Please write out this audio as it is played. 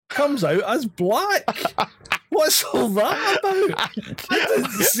comes out as black. What's all that about?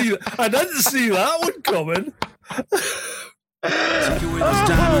 I didn't see that one coming. Take away those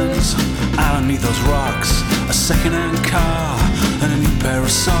diamonds, I don't need those rocks. A second-hand car and a new pair of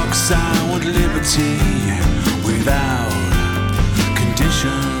socks. I want liberty without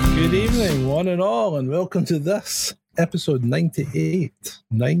condition. Good evening, one and all, and welcome to this episode 98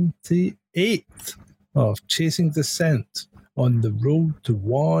 of Chasing Descent on the road to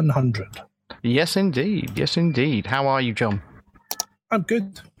 100. Yes, indeed. Yes, indeed. How are you, John? I'm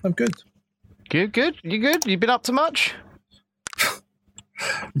good. Good. You good? You been up to much?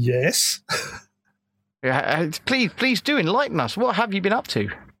 Yes. Yeah, please do enlighten us. What have you been up to?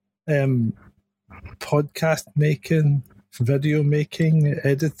 Podcast making, video making,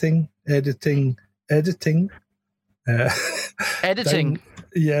 editing. Editing.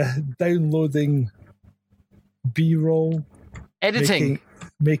 Downloading B-roll. Editing.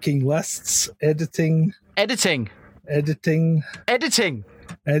 Making lists. Editing.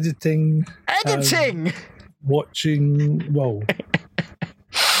 Watching.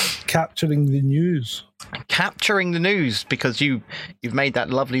 Capturing the news. Capturing the news, because you've made that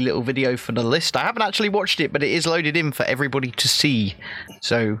lovely little video for the list. I haven't actually watched it, but it is loaded in for everybody to see,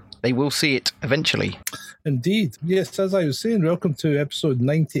 so they will see it eventually. Indeed. Yes, as I was saying, welcome to episode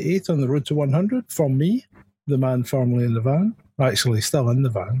 98 on the road to 100 from me, the man formerly in the van, actually still in the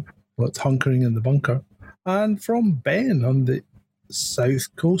van, but hunkering in the bunker, and from Ben on the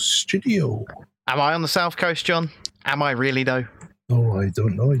South Coast studio. Am I on the South Coast, John? Am I really, though? Oh, I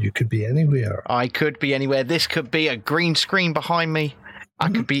don't know. You could be anywhere. I could be anywhere. This could be a green screen behind me. I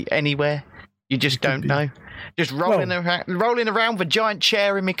could be anywhere. You just don't know. Just rolling around with a giant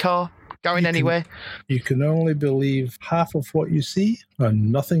chair in my car, going anywhere. You can only believe half of what you see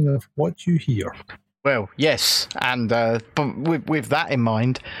and nothing of what you hear. Well, yes, and with that in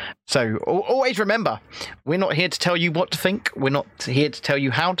mind, so always remember, we're not here to tell you what to think, we're not here to tell you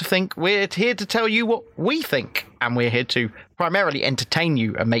how to think, we're here to tell you what we think, and we're here to primarily entertain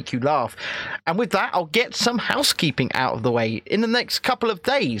you and make you laugh. And with that, I'll get some housekeeping out of the way. In the next couple of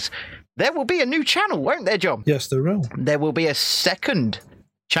days, there will be a new channel, won't there, John? Yes, there will. There will be a second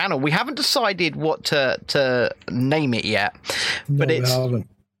channel. We haven't decided what to name it yet, No, we haven't.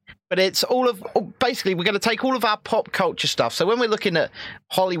 But it's basically, we're going to take all of our pop culture stuff. So when we're looking at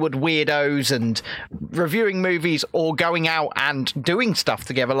Hollywood weirdos and reviewing movies or going out and doing stuff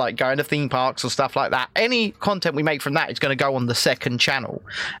together, like going to theme parks or stuff like that, any content we make from that is going to go on the second channel.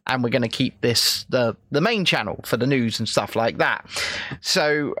 And we're going to keep this the main channel for the news and stuff like that.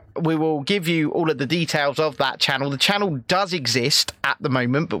 So we will give you all of the details of that channel. The channel does exist at the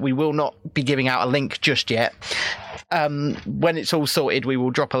moment, but we will not be giving out a link just yet. When it's all sorted, we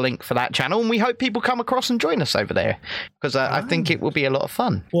will drop a link for that channel, and we hope people come across and join us over there, because I think it will be a lot of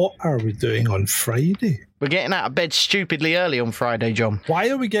fun. What are we doing on Friday? We're getting out of bed stupidly early on Friday, John. Why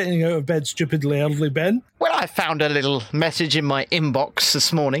are we getting out of bed stupidly early, Ben? Well, I found a little message in my inbox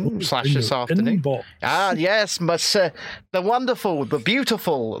this morning / this afternoon. Inbox. Ah, yes, but the wonderful, the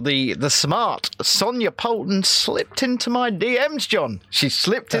beautiful, the smart Sonia Poulton slipped into my DMs, John. She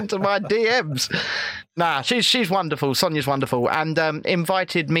slipped into my DMs. Nah, she's wonderful. Sonia's wonderful, and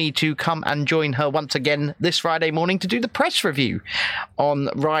invited me to come and join her once again this Friday morning to do the press review on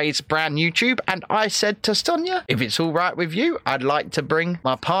Rise brand YouTube. And I said to Sonia, if it's all right with you, I'd like to bring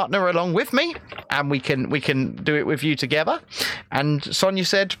my partner along with me, and we can do it with you together. And Sonia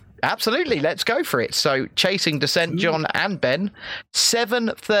said, absolutely, let's go for it. So Chasing Descent, John and Ben,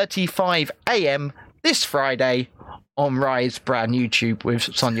 7:35 a.m. this Friday on Rise brand YouTube with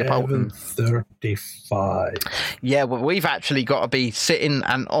Sonia Poulton. 7:35. Yeah, well, we've actually got to be sitting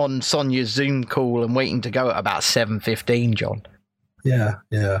and on Sonia's Zoom call and waiting to go at about 7:15, John. Yeah.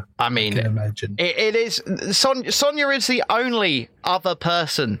 I mean, I can imagine. It is. Sonia is the only other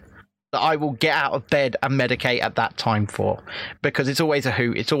person that I will get out of bed and medicate at that time for, because it's always a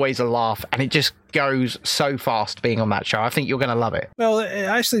hoot, it's always a laugh, and it just goes so fast being on that show. I think you're going to love it. Well, it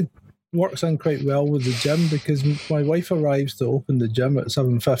actually works in quite well with the gym, because my wife arrives to open the gym at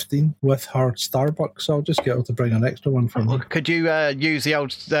 7:15 with her Starbucks, so I'll just get her to bring an extra one for me. Could you use the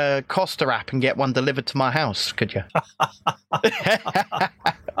old Costa app and get one delivered to my house, could you?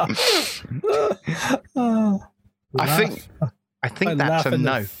 I think that's a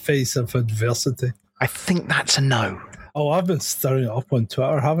no. In the face of adversity. I think that's a no. Oh, I've been stirring it up on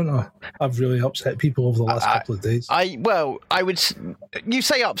Twitter, haven't I? I've really upset people over the last couple of days. You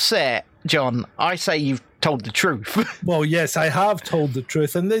say upset, John. I say you've told the truth. Well, yes, I have told the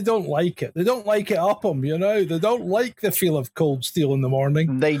truth, and they don't like it. They don't like it up them, you know. They don't like the feel of cold steel in the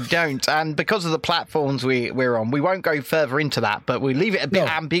morning. They don't, and because of the platforms we're on, we won't go further into that, but we leave it a bit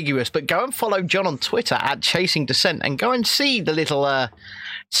ambiguous. But go and follow John on Twitter at Chasing Dissent, and go and see the little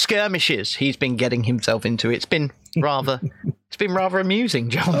skirmishes he's been getting himself into. It's been rather amusing,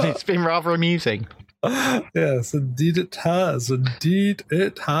 John. It's been rather amusing. Yes, indeed it has. Indeed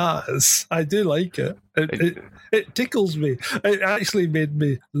it has. I do like it. It tickles me. It actually made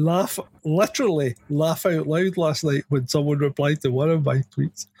me laugh, literally laugh out loud last night when someone replied to one of my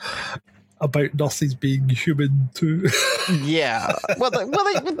tweets about Nazis being human too. Yeah. Well, they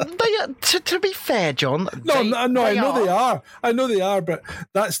to be fair, John. I know they are, but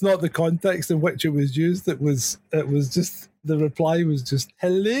that's not the context in which it was used. It was just. The reply was just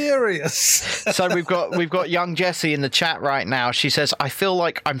hilarious. So we've got young Jessie in the chat right now. She says, "I feel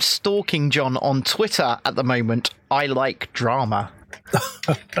like I'm stalking John on Twitter at the moment. I like drama."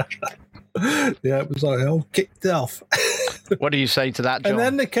 Yeah, it was like all kicked off. What do you say to that, John? And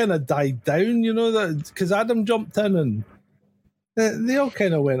then they kind of died down, you know, that because Adam jumped in and they all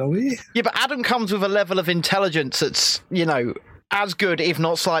kind of went away. Yeah, but Adam comes with a level of intelligence that's, you know, as good, if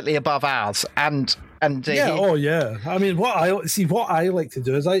not slightly above ours, and yeah. I mean, what I like to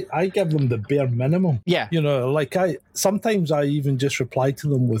do is I give them the bare minimum. Yeah, you know, like sometimes I even just reply to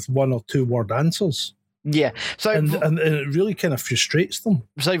them with 1 or 2 word answers. Yeah, so and it really kind of frustrates them.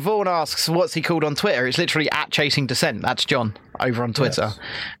 So Vaughan asks, what's he called on Twitter? It's literally at Chasing Dissent. That's John over on Twitter.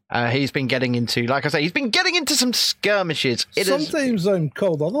 Yes. He's been getting into, like I say, some skirmishes. Sometimes I'm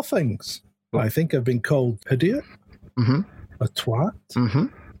called other things. I think I've been called idiot, a twat.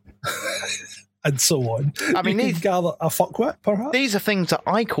 And so on. I mean, these gather a fuckwit, perhaps. These are things that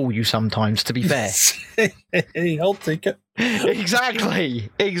I call you sometimes. To be fair, I'll take it. Exactly.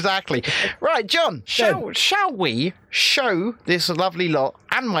 Right, John. Shall we show this lovely lot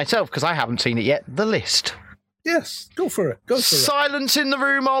and myself, because I haven't seen it yet, the list? Yes, go for it. Silence in the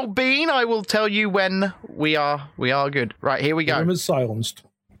room, old bean. I will tell you when we are good. Right, here we go. The room is silenced.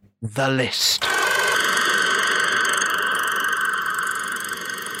 The list.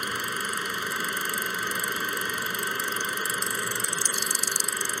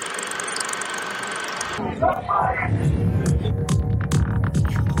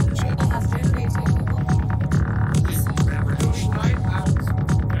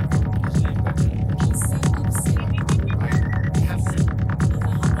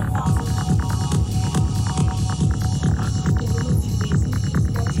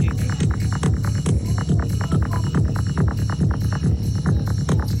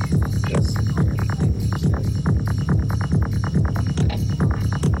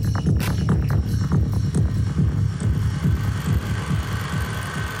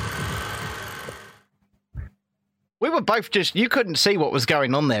 Both just, you couldn't see what was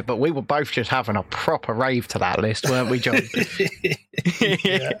going on there, but we were both just having a proper rave to that list, weren't we, John?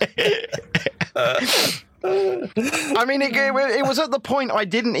 I mean, it was at the point I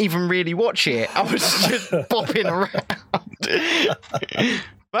didn't even really watch it. I was just bopping around.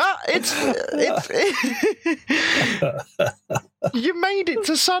 But it's you made it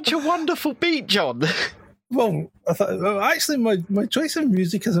to such a wonderful beat, John. Well, actually, my choice of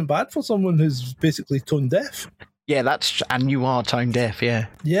music isn't bad for someone who's basically tone deaf. Yeah, and you are tone deaf, yeah.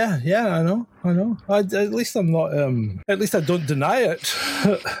 Yeah, I know. At least I'm not. At least I don't deny it.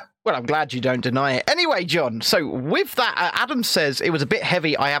 Well, I'm glad you don't deny it. Anyway, John, so with that, Adam says it was a bit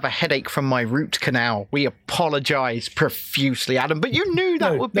heavy. I have a headache from my root canal. We apologise profusely, Adam, but you knew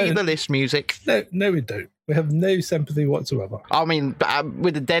that would be the list music. No, we don't. We have no sympathy whatsoever. I mean,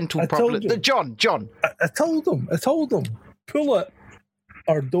 with the dental problem. John. I told them. Pull it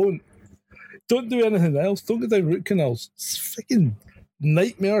or don't. Don't do anything else. Don't go down root canals. It's a freaking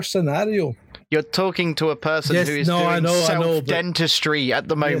nightmare scenario. You're talking to a person who is doing self-dentistry at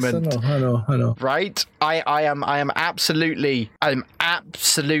the moment. Yes, I know. Right? I'm absolutely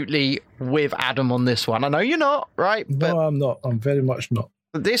with Adam on this one. I know you're not, right? No, I'm not. I'm very much not.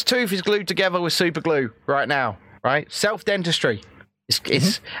 This tooth is glued together with super glue right now, right? Self-dentistry.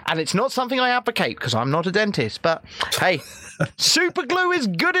 And it's not something I advocate because I'm not a dentist, but hey, super glue is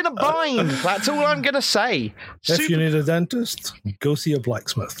good in a bind. That's all I'm going to say. If you need a dentist, go see a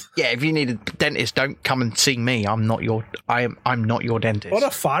blacksmith. Yeah, if you need a dentist, don't come and see me. I'm not your dentist. Or a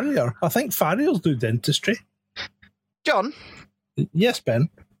farrier. I think farriers do dentistry. John? Yes, Ben?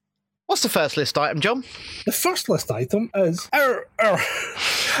 What's the first list item, John? The first list item is our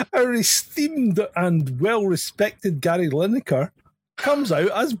esteemed and well-respected Gary Lineker comes out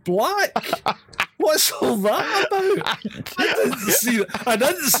as black. What's all that about? I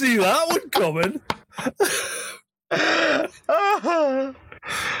didn't see that one coming.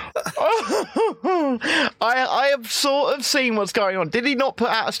 I have sort of seen what's going on. Did he not put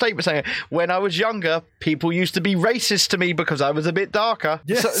out a statement saying, when I was younger, people used to be racist to me because I was a bit darker?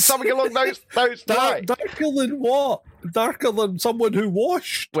 Yes. Something along those lines. Darker than what? Darker than someone who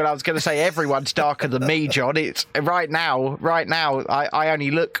washed? Well, I was going to say everyone's darker than me, John. It's right now, I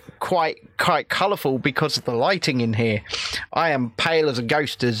only look quite colourful because of the lighting in here. I am pale as a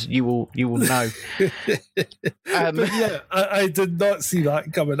ghost, as you will know. But yeah, I did not see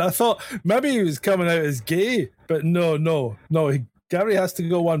that coming. I thought maybe he was coming out as gay, but no. Gary has to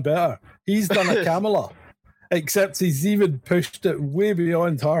go one better. He's done a Kamala, except he's even pushed it way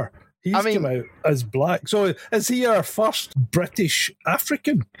beyond her. He's come out as black. So is he our first British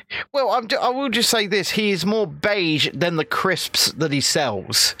African? Well, I will just say this. He is more beige than the crisps that he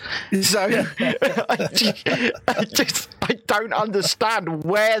sells. So I don't understand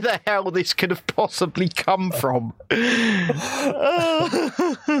where the hell this could have possibly come from.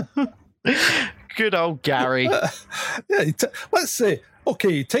 Good old Gary. Yeah, let's say,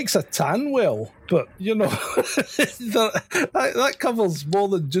 okay, he takes a tan well, but, you know, that covers more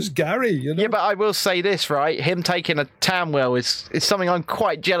than just Gary, you know? Yeah, but I will say this, right? Him taking a tan well is something I'm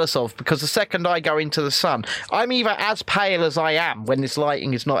quite jealous of, because the second I go into the sun, I'm either as pale as I am when this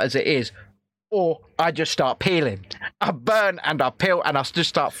lighting is not as it is, or I just start peeling. I burn and I peel and I just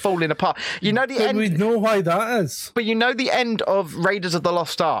start falling apart. You know the end. We know why that is. But you know the end of Raiders of the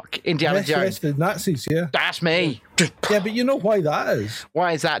Lost Ark, Indiana Jones? Yes, the Nazis, yeah. That's me. Yeah, but you know why that is?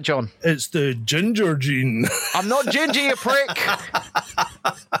 Why is that, John? It's the ginger gene. I'm not ginger, you prick.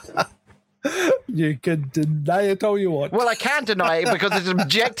 You can deny it all you want. Well, I can't deny it because it's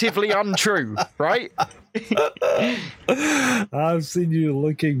objectively untrue, right? I've seen you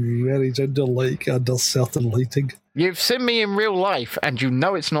looking very ginger-like under certain lighting. You've seen me in real life, and you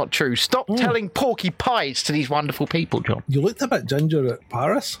know it's not true. Stop telling porky pies to these wonderful people, John. You looked a bit ginger at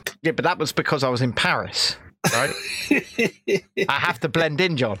Paris. Yeah, but that was because I was in Paris, right? I have to blend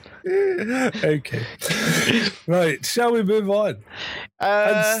in, John. Okay. Right, shall we move on?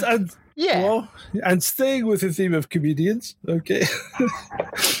 Yeah. Well, and staying with the theme of comedians, okay.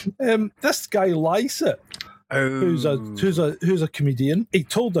 This guy Lysett, who's a comedian, he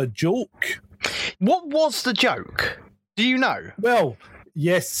told a joke. What was the joke? Do you know? Well,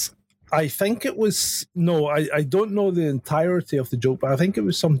 yes, I think it was. No, I don't know the entirety of the joke, but I think it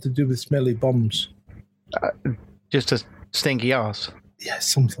was something to do with smelly bums. Just a stinky ass. Yeah,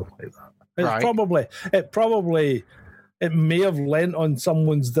 something like that. It's right. It may have lent on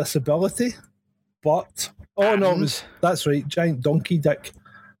someone's disability, but that's right, giant donkey dick,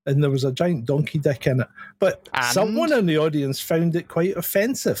 and there was a giant donkey dick in it. But someone in the audience found it quite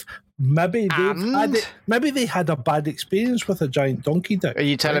offensive. Maybe they had a bad experience with a giant donkey dick. Are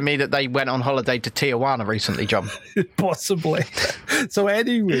you telling me that they went on holiday to Tijuana recently, John? Possibly. So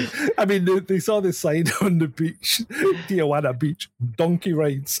anyway, I mean, they saw the sign on the beach, Tijuana Beach, donkey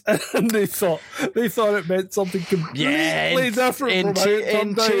rides, and they thought it meant something completely different. In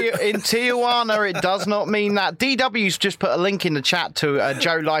Tijuana, it does not mean that. DW's just put a link in the chat to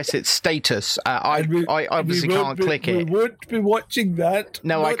Joe Lycett's status. I obviously can't click it. We won't be watching that.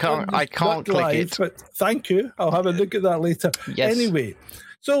 No, I can't. I can't click live, it. But thank you. I'll have a look at that later. Yes. Anyway,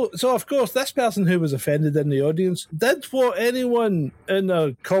 so of course, this person who was offended in the audience did what anyone in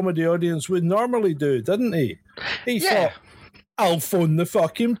a comedy audience would normally do, didn't he? He thought, I'll phone the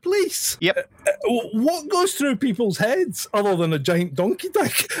fucking police. Yep. What goes through people's heads other than a giant donkey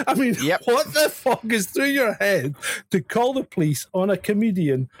dick? I mean, What the fuck is through your head to call the police on a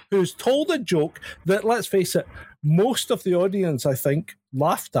comedian who's told a joke that, let's face it, most of the audience, I think,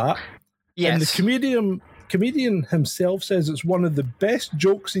 laughed at. Yes. And the comedian himself says it's one of the best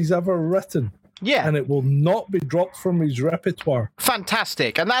jokes he's ever written. Yeah. And it will not be dropped from his repertoire.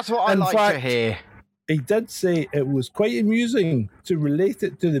 Fantastic. And that's what I like to hear. He did say it was quite amusing to relate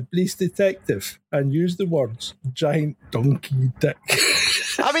it to the police detective and use the words giant donkey dick.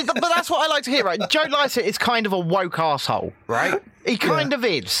 I mean, but that's what I like to hear, right? Joe Lycett is kind of a woke arsehole, right? He kind of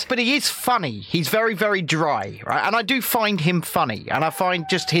is, but he is funny. He's very, very dry, right? And I do find him funny, and I find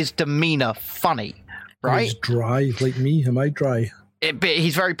just his demeanour funny, right? He's dry, like me. Am I dry? But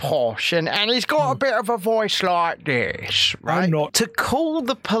he's very posh, and he's got a bit of a voice like this, right? I'm not. To call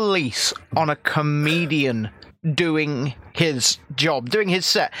the police on a comedian doing his job, doing his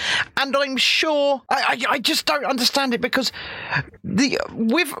set, and I'm sure I just don't understand it, because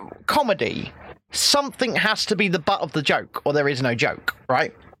with comedy, something has to be the butt of the joke, or there is no joke,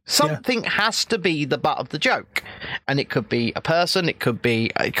 right? Something has to be the butt of the joke, and it could be a person, it could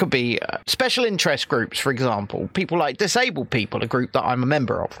be special interest groups, for example, people like disabled people, a group that I'm a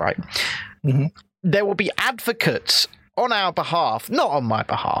member of, right? Mm-hmm. there will be advocates on our behalf, not on my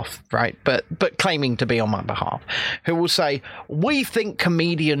behalf, right, but claiming to be on my behalf, who will say, we think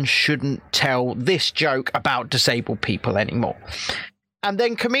comedians shouldn't tell this joke about disabled people anymore. And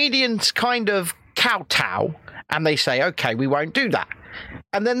then comedians kind of kowtow and they say, okay, we won't do that.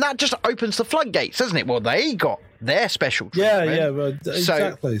 And then that just opens the floodgates, doesn't it? Well, they got their special treatment. Yeah, well,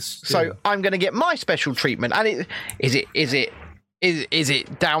 exactly. So I'm going to get my special treatment. And is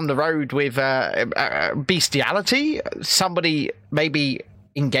it down the road with bestiality? Somebody maybe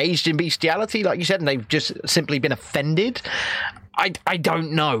engaged in bestiality, like you said, and they've just simply been offended? I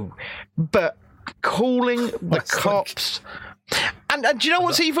don't know. But calling the cops... And do you know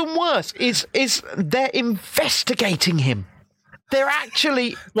what's even worse? Is they're investigating him. They're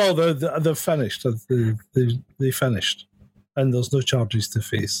actually... Well, they're finished. They finished. And there's no charges to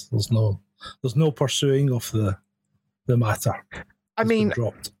face. There's no pursuing of the matter. I mean,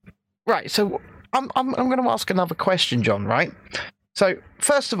 dropped. Right, so I'm going to ask another question, John, right? So,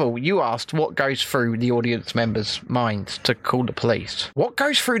 first of all, you asked what goes through the audience members' minds to call the police. What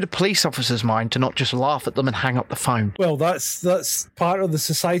goes through the police officer's mind to not just laugh at them and hang up the phone? Well, that's part of the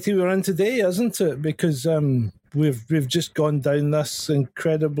society we're in today, isn't it? Because we've just gone down this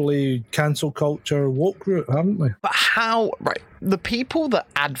incredibly cancel culture woke route, haven't we? But how? Right, the people that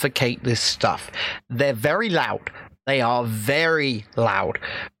advocate this stuff, they're very loud. They are very loud,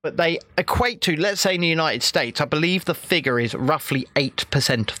 but they equate to, let's say in the United States, I believe the figure is roughly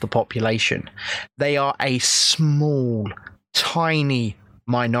 8% of the population. They are a small, tiny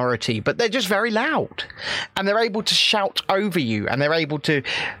minority, but they're just very loud. And they're able to shout over you, and they're able to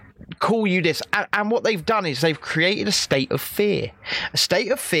call you this. And what they've done is they've created a state of fear. A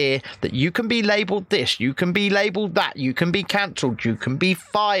state of fear that you can be labelled this, you can be labelled that, you can be cancelled, you can be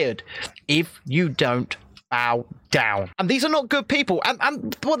fired if you don't bow down. And these are not good people.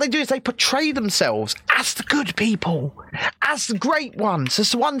 And what they do is they portray themselves as the good people, as the great ones,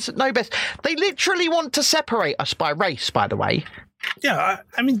 as the ones that know best. They literally want to separate us by race, by the way. Yeah,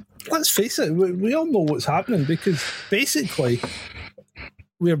 I mean, let's face it, we all know what's happening, because basically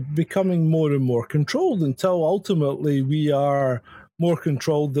we're becoming more and more controlled until ultimately we are more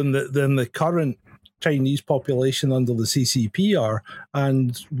controlled than the current Chinese population under the CCP are,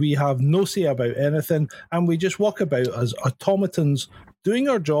 and we have no say about anything, and we just walk about as automatons doing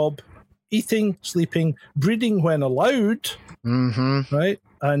our job, eating, sleeping, breeding when allowed, right,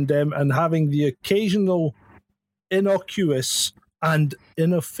 and having the occasional innocuous and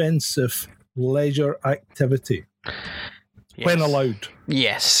inoffensive leisure activity when allowed.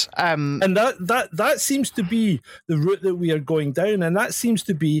 Yes. And that seems to be the route that we are going down, and that seems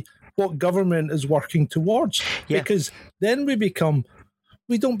to be what government is working towards, because then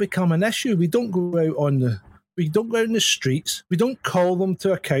we don't become an issue. We don't go out in the streets. We don't call them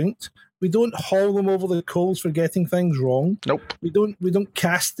to account. We don't haul them over the coals for getting things wrong. Nope. We don't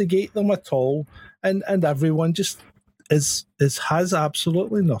castigate them at all, and everyone just has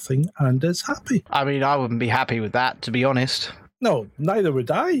absolutely nothing and is happy. I mean, I wouldn't be happy with that, to be honest. No, neither would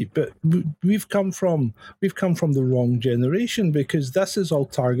I. But we've come from the wrong generation, because this is all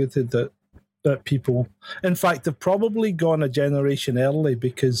targeted at people. In fact, they've probably gone a generation early,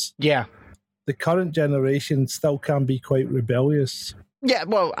 because the current generation still can be quite rebellious. Yeah,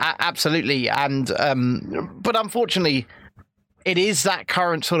 well, absolutely, and but unfortunately, it is that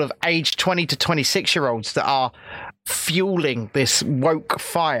current sort of age 20 to 26-year-olds that are fueling this woke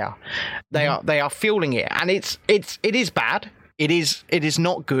fire. They are fueling it, and it is bad. It is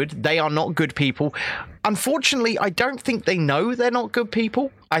not good. They are not good people. Unfortunately, I don't think they know they're not good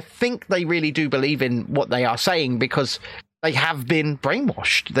people. I think they really do believe in what they are saying, because they have been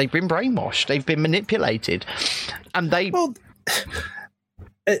brainwashed. They've been brainwashed. They've been manipulated, and they. Well,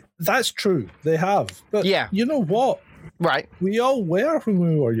 that's true. They have. But you know what? Right. We all were when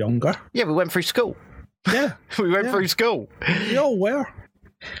we were younger. Yeah, we went through school. Yeah. We went through school. We all were.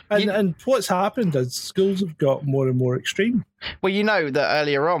 And what's happened is schools have got more and more extreme. Well, you know that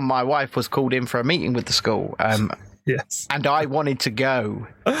earlier on, my wife was called in for a meeting with the school. Yes. And I wanted to go.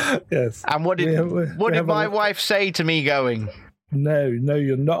 Yes. And what did my wife say to me going? No,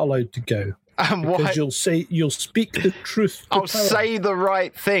 you're not allowed to go. Because you'll speak the truth. I'll say the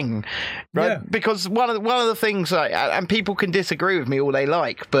right thing, right? Yeah. Because one of the things, and people can disagree with me all they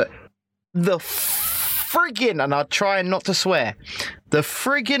like, but the friggin', and I'll try not to swear, the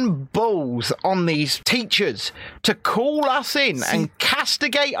friggin' balls on these teachers to call us in and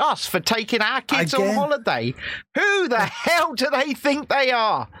castigate us for taking our kids on holiday. Who the hell do they think they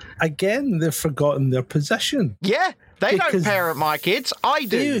are? Again, they've forgotten their position. Yeah, they don't parent my kids. I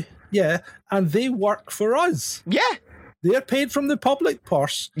do. And they work for us. Yeah. They're paid from the public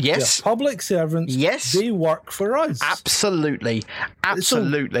purse. Yes. They're public servants. Yes. They work for us. Absolutely.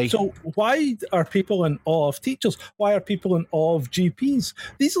 So why are people in awe of teachers? Why are people in awe of GPs?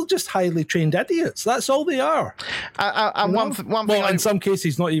 These are just highly trained idiots. That's all they are. And one thing in some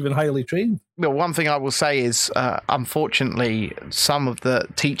cases, not even highly trained. Well, one thing I will say is, unfortunately, some of the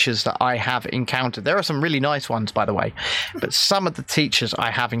teachers that I have encountered, there are some really nice ones, by the way, but some of the teachers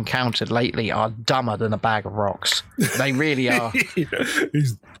I have encountered lately are dumber than a bag of rocks. They really are.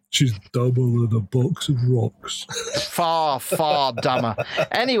 She's dumber than a box of rocks. Far, far dumber.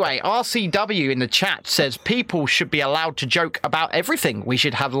 Anyway, RCW in the chat says people should be allowed to joke about everything. We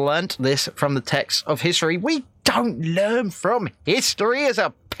should have learnt this from the text of history. We don't learn from history as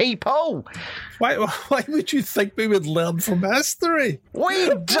a people. Why would you think we would learn from history? We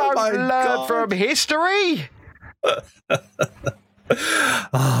don't learn from history.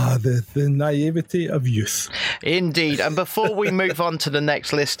 The naivety of youth. Indeed. And before we move on to the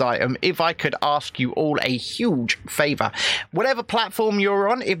next list item, if I could ask you all a huge favour, whatever platform you're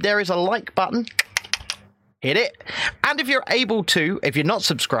on, if there is a like button, hit it. And if you're able to, if you're not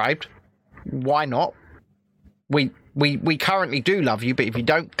subscribed, why not? We currently do love you, but if you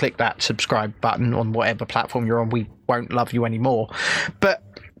don't click that subscribe button on whatever platform you're on, we won't love you anymore. But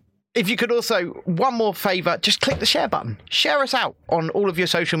if you could also, one more favour, just click the share button. Share us out on all of your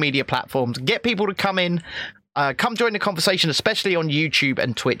social media platforms. Get people to come in, come join the conversation, especially on YouTube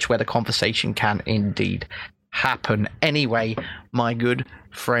and Twitch, where the conversation can indeed happen. Anyway, my good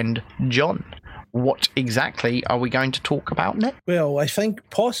friend John, what exactly are we going to talk about next? Well, I think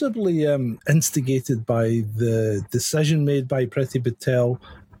possibly instigated by the decision made by Priti Patel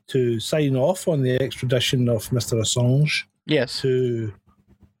to sign off on the extradition of Mr. Assange to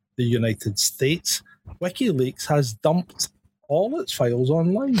the United States, WikiLeaks has dumped all its files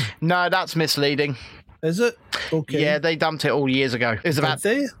online. No, that's misleading. Is it? Okay. Yeah, they dumped it all years ago. It was about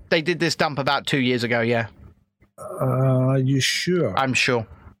they did this dump about 2 years ago, yeah. Are you sure? I'm sure.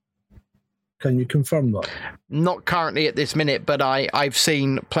 Can you confirm that? Not currently at this minute, but I've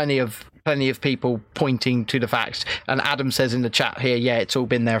seen plenty of people pointing to the facts. And Adam says in the chat here, yeah, it's all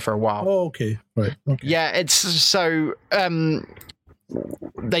been there for a while. Oh, okay. Right. Okay. Yeah, it's so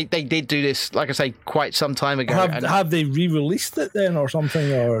they did do this, like I say, quite some time ago. Have they re-released it then, or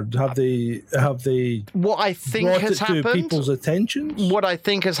something, or have they? What I think has happened to people's attentions. What I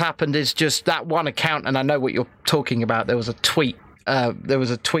think has happened is just that one account, and I know what you're talking about. There was a tweet. There was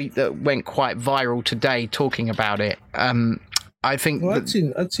a tweet that went quite viral today talking about it. I think I'd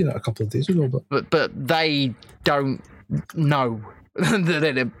seen it a couple of days ago, but they don't know.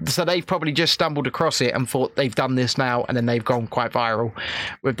 So they've probably just stumbled across it and thought they've done this now, and then they've gone quite viral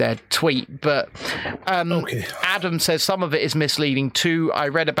with their tweet. But Adam says some of it is misleading too. I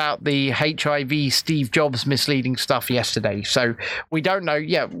read about the HIV Steve Jobs misleading stuff yesterday, so we don't know.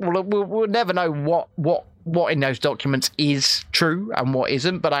 Yeah, we'll never know what in those documents is true and what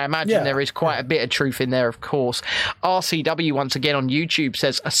isn't, but I imagine there is quite a bit of truth in there, of course. RCW once again on YouTube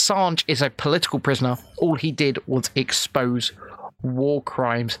says Assange is a political prisoner. All he did was expose war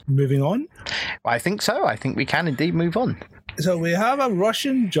crimes. Moving on? I think so. I think we can indeed move on. So we have a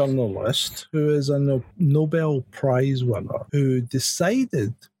Russian journalist who is a Nobel Prize winner who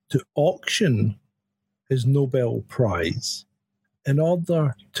decided to auction his Nobel Prize in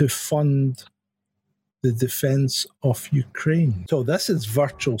order to fund the defense of Ukraine. So this is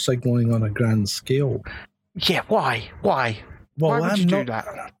virtual signaling on a grand scale. Yeah, why? Well, why would you do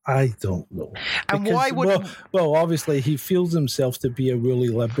that? I don't know. And why would... Well, obviously, he feels himself to be a really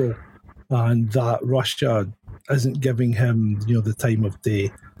liberal, and that Russia isn't giving him, the time of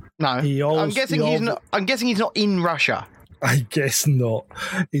day. No, I'm guessing he's not in Russia. I guess not.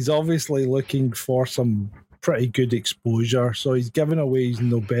 He's obviously looking for some pretty good exposure, so he's giving away his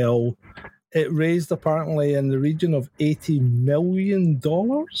Nobel. It raised apparently in the region of $80 million.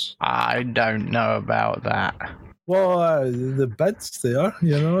 I don't know about that. Well, the bid's there,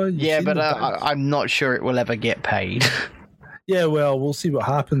 Yeah, but I'm not sure it will ever get paid. Yeah, well, we'll see what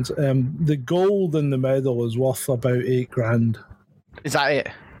happens. The gold in the medal is worth about $8,000. Is that it?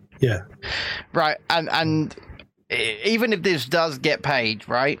 Yeah. Right, and even if this does get paid,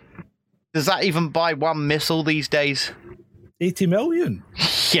 right? Does that even buy one missile these days? 80 million?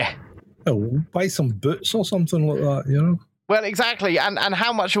 Yeah. Oh, buy some boots or something like that, Well, exactly. And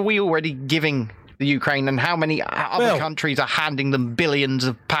how much are we already giving the Ukraine, and how many other countries are handing them billions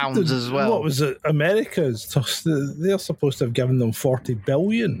of pounds as well. What was it? America's, they're supposed to have given them 40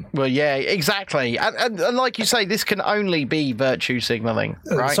 billion. Well, yeah, exactly. And like you say, this can only be virtue signalling,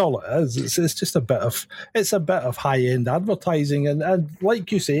 right? That's all it is. It's just a bit of high-end advertising, and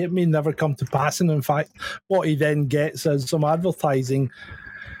like you say, it may never come to pass. And in fact, what he then gets is some advertising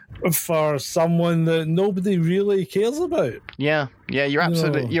for someone that nobody really cares about. Yeah, you're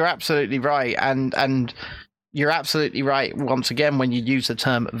absolutely right, and you're absolutely right once again when you use the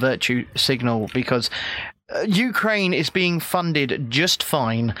term virtue signal, because Ukraine is being funded just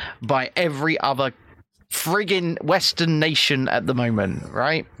fine by every other friggin' Western nation at the moment,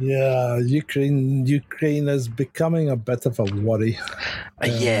 right? Yeah, Ukraine is becoming a bit of a worry.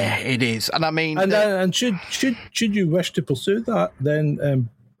 Yeah, it is, and I mean, and should you wish to pursue that, then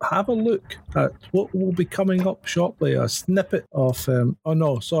have a look at what will be coming up shortly. A snippet of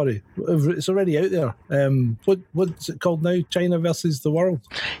it's already out there. What's it called now? China versus the World.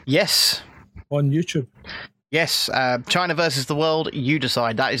 Yes, on YouTube. Yes, China versus the World, you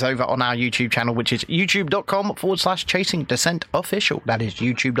decide. That is over on our YouTube channel, which is youtube.com/Chasing Descent Official. That is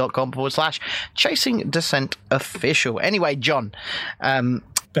youtube.com/Chasing Descent Official. Anyway, John,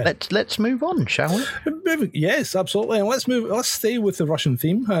 let's move on, shall we? Yes, absolutely. And let's stay with the Russian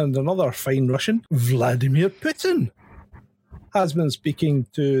theme. And another fine Russian, Vladimir Putin, has been speaking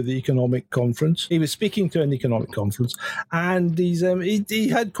to the economic conference. He was speaking to an economic conference, and he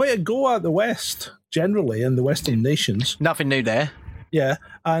had quite a go at the West generally and the Western nations. Nothing new there. Yeah,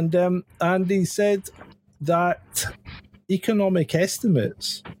 and he said that economic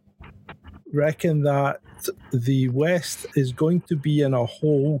estimates reckon that the West is going to be in a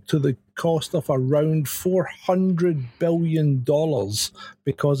hole to the cost of around $400 billion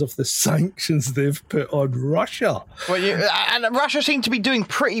because of the sanctions they've put on Russia. Well, and Russia seem to be doing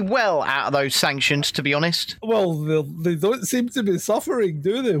pretty well out of those sanctions, to be honest. Well, they don't seem to be suffering,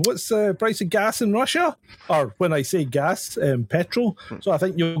 do they? What's the price of gas in Russia? Or when I say gas, petrol. So I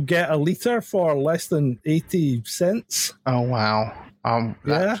think you'll get a litre for less than 80 cents. Oh, wow.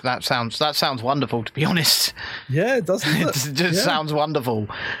 That sounds wonderful, to be honest. Yeah, doesn't it? It just sounds wonderful.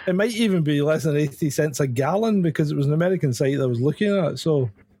 It might even be less than 80 cents a gallon because it was an American site that I was looking at. So,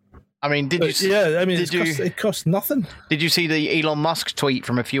 I mean, it costs nothing. Did you see the Elon Musk tweet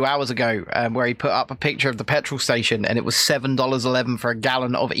from a few hours ago where he put up a picture of the petrol station and it was $7.11 for a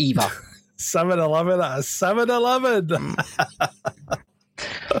gallon of EVA? 7-Eleven at a 7-Eleven.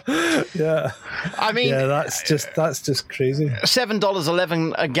 Yeah, I mean, that's just crazy.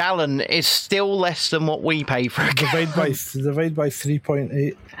 $7.11 a gallon is still less than what we pay for a gallon. Divide by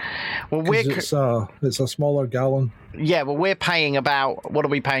 3.8. Well, it's a smaller gallon. Yeah, well, we're paying about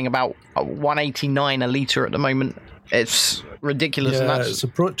 $1.89 a litre at the moment. It's ridiculous. Yeah, and it's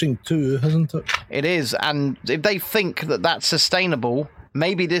approaching 2, isn't it? It is, and if they think that that's sustainable,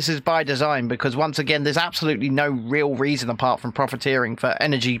 maybe this is by design, because once again, there's absolutely no real reason apart from profiteering for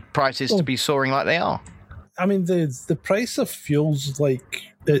energy prices to be soaring like they are. I mean, the price of fuel's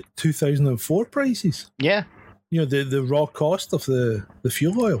like at 2004 prices. Yeah. You know, the raw cost of the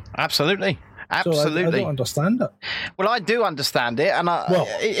fuel oil. Absolutely. So I don't understand it. Well, I do understand it, and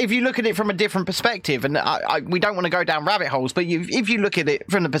if you look at it from a different perspective, and we don't want to go down rabbit holes, but if you look at it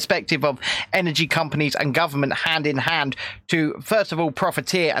from the perspective of energy companies and government hand in hand to, first of all,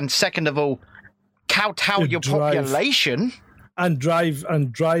 profiteer, and second of all, kowtow your population. And drive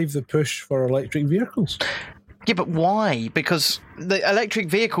the push for electric vehicles. Yeah, but why? Because the electric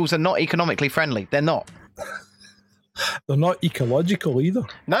vehicles are not economically friendly. They're not. They're not ecological either.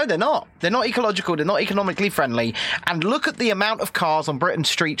 No, they're not. They're not ecological. They're not economically friendly. And look at the amount of cars on Britain's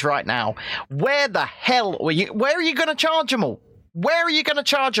streets right now. Where the hell were you? Where are you going to charge them all? Where are you going to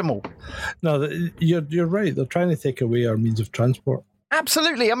charge them all? No, you're right. They're trying to take away our means of transport.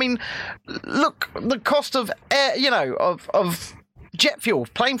 Absolutely. I mean, look, the cost of air, of jet fuel,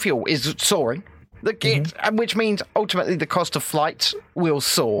 plane fuel is soaring. Which means ultimately the cost of flights will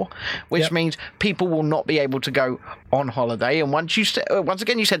soar, which means people will not be able to go on holiday. And once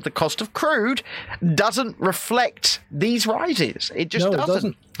again, you said the cost of crude doesn't reflect these rises. It just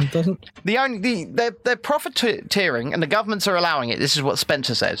doesn't. It doesn't. They're profiteering, and the governments are allowing it. This is what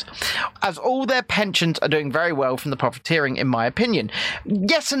Spencer says, as all their pensions are doing very well from the profiteering, in my opinion.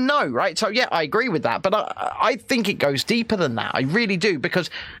 Yes and no, right? So yeah, I agree with that, but I think it goes deeper than that. I really do,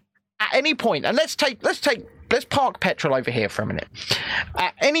 because at any point, and let's park petrol over here for a minute.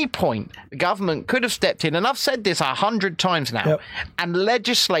 At any point, the government could have stepped in, and I've said this 100 times now, and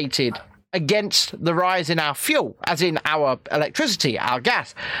legislated against the rise in our fuel, as in our electricity, our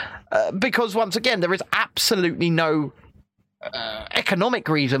gas, because once again, there is absolutely no economic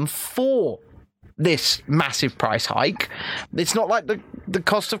reason for this massive price hike. It's not like the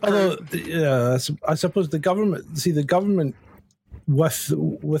cost of Although, crude. yeah, I suppose the government,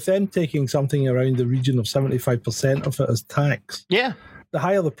 with them taking something around the region of 75% of it as tax, Yeah. the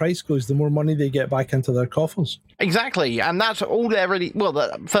higher the price goes, the more money they get back into their coffers. Exactly, and that's all they're really... Well,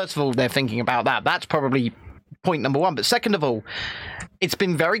 first of all, they're thinking about that. That's probably point number one. But second of all, it's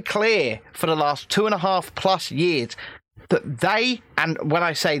been very clear for the last 2.5+ years that they, and when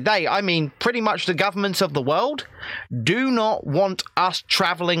I say they, I mean pretty much the governments of the world, do not want us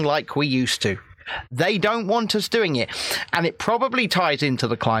travelling like we used to. They don't want us doing it. And it probably ties into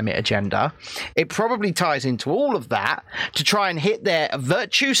the climate agenda. It probably ties into all of that to try and hit their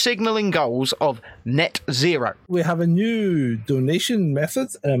virtue signalling goals of net zero. We have a new donation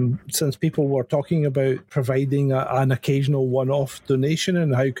method. Since people were talking about providing an occasional one-off donation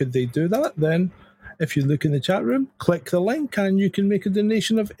and how could they do that, then if you look in the chat room, click the link and you can make a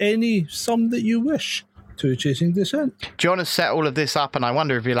donation of any sum that you wish to Chasing Dissent. John has set all of this up, and I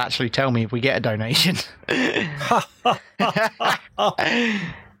wonder if he'll actually tell me if we get a donation.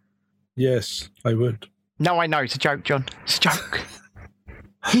 Yes, I would. No, I know. It's a joke, John. It's a joke.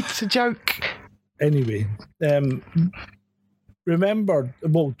 It's a joke. Anyway, remember,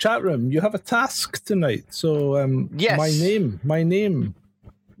 well, chat room, you have a task tonight. So, Yes. my name.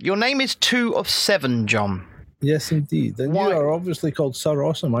 Your name is 2 of 7, John. Yes, indeed. And Why? you are obviously called Sir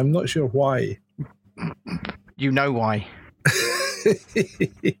Awesome. I'm not sure why. You know why.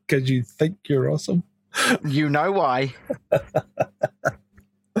 Because you think you're awesome. You know why.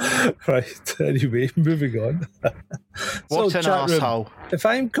 Right. Anyway, moving on. What So, an chat room, arsehole. if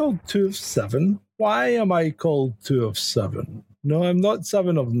I'm called 2 of 7, why am I called 2 of 7? No, I'm not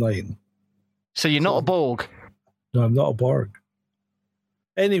 7 of 9. So you're not a Borg. No, I'm not a Borg.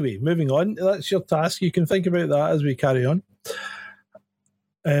 Anyway, moving on. That's your task. You can think about that as we carry on.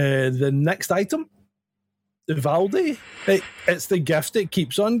 The next item, Uvalde. It's the gift it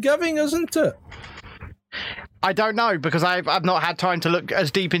keeps on giving, isn't it? I don't know, because I've not had time to look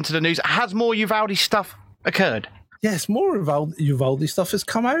as deep into the news. Has more Uvalde stuff occurred? Yes, more Uvalde stuff has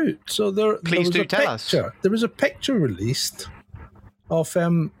come out. So Please do tell us. There was a picture released of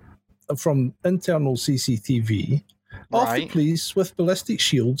from internal CCTV of the Right. police with ballistic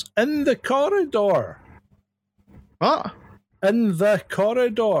shields in the corridor. What? In the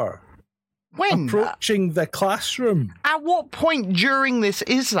corridor, When? approaching the classroom. At what point during this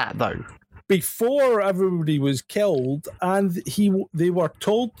is that, though? Before everybody was killed, and they were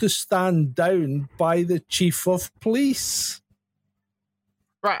told to stand down by the chief of police.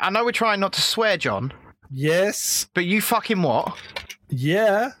 Right, I know we're trying not to swear, John, Yes. but you fucking what?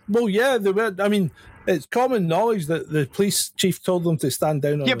 Yeah. Well, yeah, they were. I mean, it's common knowledge that the police chief told them to stand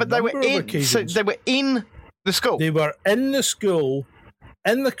down on Yeah, a but they were number of in. So occasions. they were in the school. They were in the school,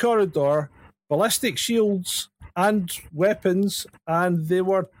 in the corridor, ballistic shields and weapons, and they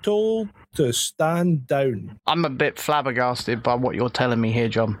were told to stand down. I'm a bit flabbergasted by what you're telling me here,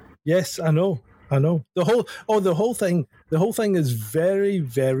 John. Yes, I know. The whole thing is very,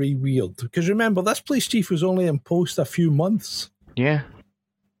 very weird. Because remember, this police chief was only in post a few months, Yeah.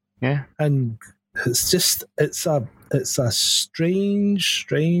 Yeah. and it's a strange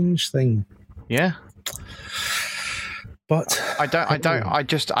thing. Yeah. But I don't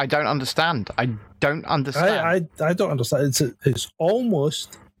understand. I don't understand. I don't understand. It's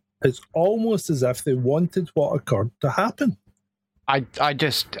almost as if they wanted what occurred to happen. I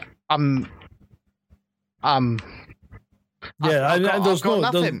just Yeah, I've got there's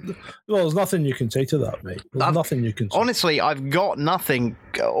nothing. there's nothing you can say to that, mate. There's nothing you can say. Honestly, I've got nothing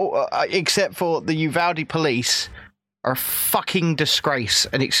except for the Uvalde police are a fucking disgrace.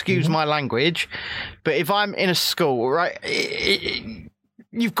 And excuse my language, but if I'm in a school, right,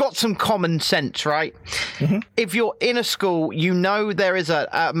 you've got some common sense, right? Mm-hmm. If you're in a school, you know there is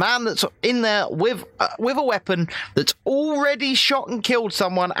a man that's in there with a weapon that's already shot and killed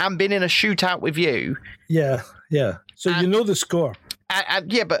someone and been in a shootout with you. Yeah. So you know the score.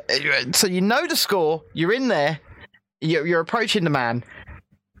 Yeah, but so you know the score. You're in there. You're approaching the man,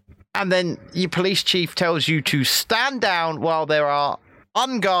 and then your police chief tells you to stand down while there are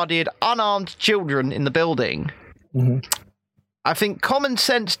unguarded, unarmed children in the building. Mm-hmm. I think common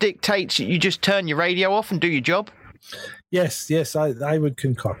sense dictates that you just turn your radio off and do your job. Yes, I would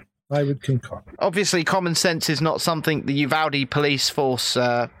concur. Obviously, common sense is not something the Uvalde police force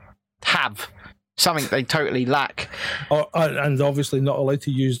have. Something they totally lack. And obviously not allowed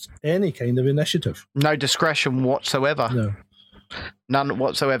to use any kind of initiative. No discretion whatsoever. No. None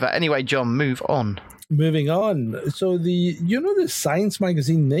whatsoever. Anyway, John, move on. Moving on. So the science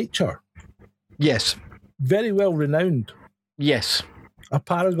magazine Nature, Yes. very well renowned. Yes. a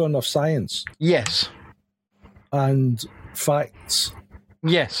paragon of science Yes. and facts,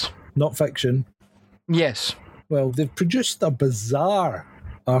 Yes. not fiction. Yes. Well, they've produced a bizarre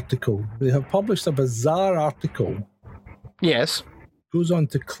article. They have published a bizarre article. Yes. Goes on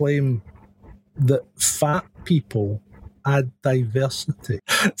to claim that fat people add diversity.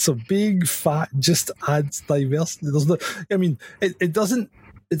 So being fat just adds diversity. There's no, I mean, it doesn't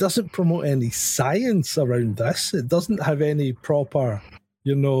promote any science around this. It doesn't have any proper,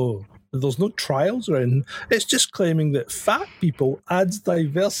 there's no trials around. It's just claiming that fat people adds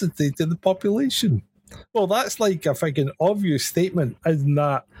diversity to the population. Well, that's like a freaking obvious statement, isn't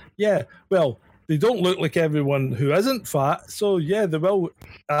that? Yeah, well, they don't look like everyone who isn't fat, so yeah, they will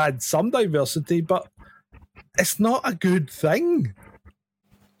add some diversity, but it's not a good thing.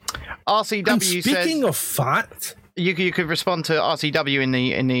 RCW And speaking of fat, you could respond to RCW in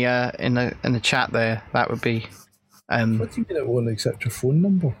the chat there. That would be. What do you mean it won't accept your phone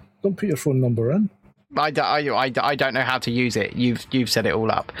number? Don't put your phone number in. I don't know how to use it. You've set it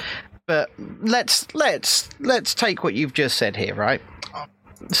all up, but let's take what you've just said here, right?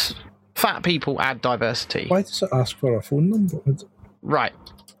 Fat people add diversity. Why does it ask for a phone number? Right.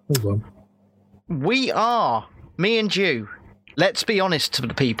 Hold on. We are, me and you, let's be honest to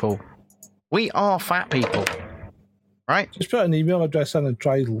the people. We are fat people. Right? Just put an email address in and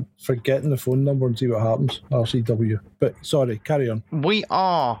try forgetting the phone number and see what happens. RCW. But sorry, carry on. We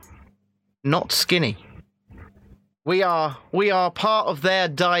are not skinny. We are part of their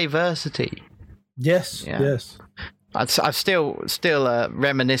diversity. Yes, Yeah. yes. I'm still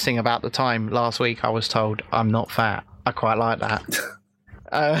reminiscing about the time last week I was told I'm not fat. I quite like that.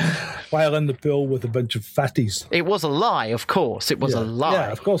 While in the pool with a bunch of fatties. It was a lie, of course. It was a lie.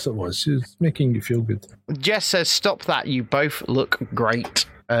 Yeah, of course it was. She was making you feel good. Jess says, stop that. You both look great.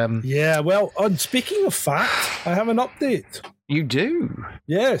 Yeah, well, on speaking of fat, I have an update. You do?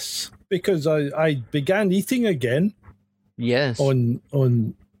 Yes, because I began eating again. Yes.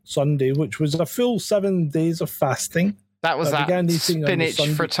 On Sunday, which was a full 7 days of fasting. That was that spinach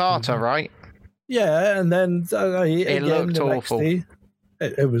frittata, right? Yeah, and then I ate It again looked the awful. next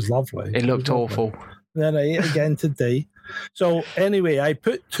day. It was lovely. It looked awful. Then I ate again today. So anyway, I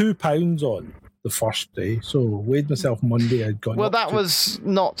put 2 pounds on the first day. So weighed myself Monday. I'd gone. Well, up that was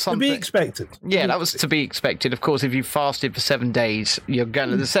not to something be expected. Yeah, that was to be expected. Of course, if you fasted for 7 days, you're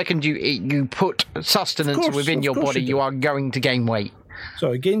going to, the second you eat, you put sustenance within your body, you are going to gain weight.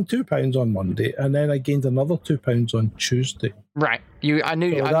 So I gained 2 pounds on Monday, and then I gained another 2 pounds on Tuesday. Right. I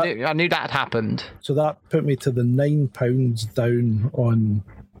knew that had happened. So that put me to the 9 pounds down on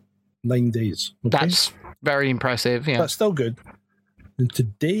 9 days. Okay? That's very impressive. Yeah. That's still good. And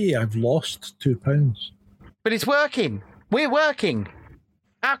today I've lost 2 pounds. But it's working. We're working.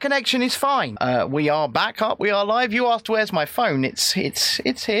 Our connection is fine. We are back up. We are live. You asked where's my phone. It's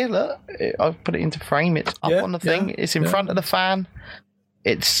here. Look, I've put it into frame. It's up on the thing. Yeah, it's in front of the fan.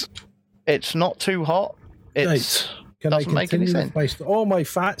 It's not too hot. It's Right. Can doesn't I make any continue sense. with my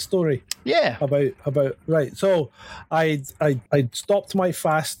fat story? Yeah. About right. So I'd stopped my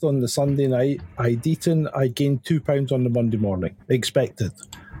fast on the Sunday night. I'd eaten. I gained 2 pounds on the Monday morning. Expected.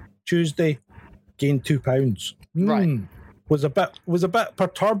 Tuesday, gained 2 pounds. Right. Was a bit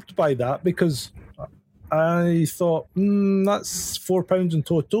perturbed by that because I thought that's 4 pounds in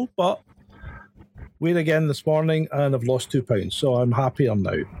total, but weighed again this morning and I've lost 2 pounds, so I'm happier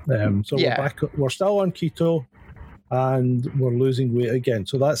now. So Yeah. we're back. We're still on keto, and we're losing weight again.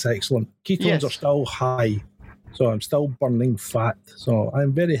 So that's excellent. Ketones Yes. are still high, so I'm still burning fat. So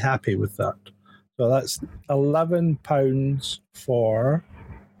I'm very happy with that. So that's 11 pounds for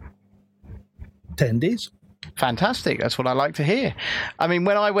 10 days. Fantastic. That's what I like to hear. I mean,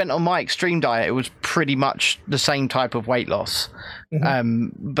 when I went on my extreme diet, it was pretty much the same type of weight loss.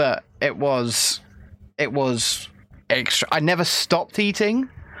 But it was extra. I never stopped eating,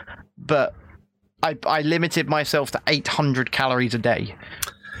 but I limited myself to 800 calories a day.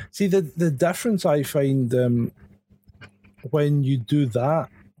 See, the difference I find when you do that,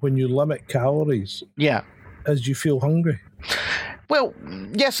 when you limit calories, Yeah. is you feel hungry. Well,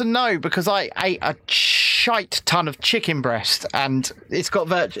 yes and no, because I ate a shite ton of chicken breast, and it's got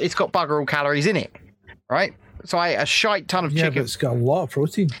bugger all calories in it, right? So I ate a shite ton of Yeah, chicken. but it's got a lot of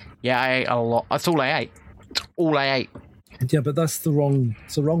protein. Yeah, I ate a lot. That's all I ate. It's all I ate. Yeah, but that's the wrong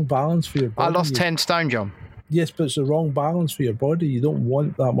balance for your body. I lost 10 stone, John. Yes, but it's the wrong balance for your body. You don't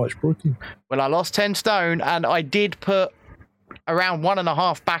want that much protein. Well, I lost 10 stone, and I did put around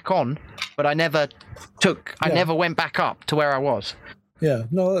 1.5 back on, but I never went back up to where I was. Yeah,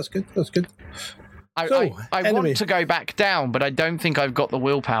 no, that's good. That's good. I So, want to go back down, but I don't think I've got the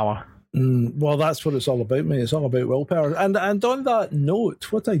willpower. Well, that's what it's all about, mate. It's all about willpower. And on that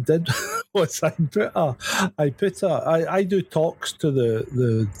note, what I did was I do talks to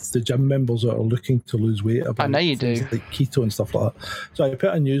the gym members that are looking to lose weight about I know you do. like keto and stuff like that. So I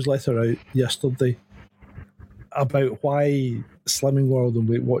put a newsletter out yesterday about why Slimming World and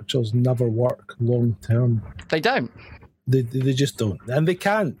Weight Watchers never work long term. They don't. They just don't, and they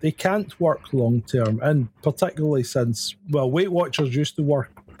can't work long term, and particularly since Weight Watchers used to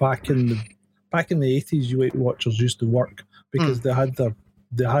work back in the 80s. Weight Watchers used to work because they had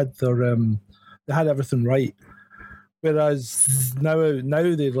everything right. Whereas now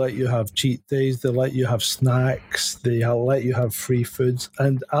they let you have cheat days, they let you have snacks, they let you have free foods,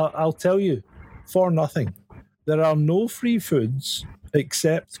 and I'll tell you, for nothing, there are no free foods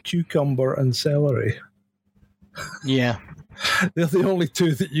except cucumber and celery. Yeah. They're the only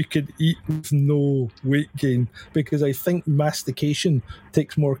two that you can eat with no weight gain, because I think mastication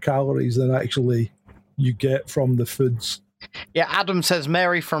takes more calories than actually you get from the foods. Yeah, Adam says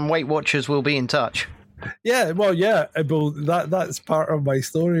Mary from Weight Watchers will be in touch. Yeah, well, that's part of my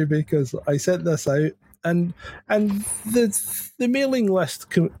story, because I sent this out, and the mailing list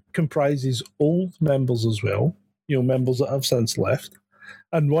comprises old members as well, members that have since left,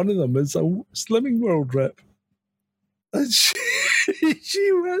 and one of them is a Slimming World rep. And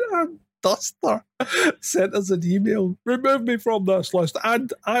she went and duster, sent us an email, remove me from this list,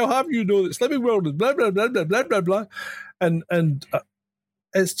 and I'll have you know that Slimming World is blah, blah, blah, blah, blah, blah, blah. And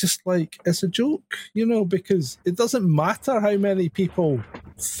it's just like, it's a joke, because it doesn't matter how many people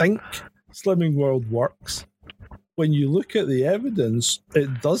think Slimming World works. When you look at the evidence,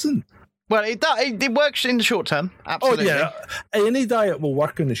 it doesn't. Well, it works in the short term, absolutely. Oh, yeah. Any diet will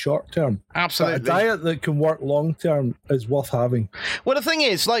work in the short term. Absolutely. But a diet that can work long term is worth having. Well, the thing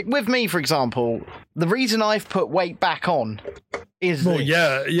is, like with me, for example, the reason I've put weight back on is this.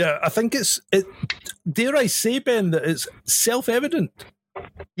 Yeah. I think dare I say, Ben, that it's self-evident.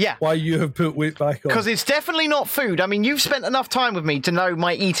 Yeah. Why you have put weight back on. Because it's definitely not food. I mean, you've spent enough time with me to know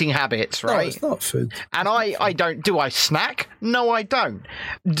my eating habits, right? No, it's not food. And I don't. Do I snack? No, I don't.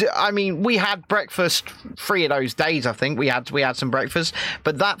 I mean, we had breakfast 3 of those days, I think. We had some breakfast.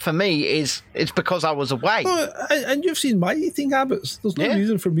 But that, for me, it's because I was away. And you've seen my eating habits. There's no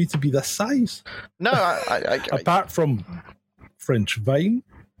reason for me to be this size. No, apart from French vine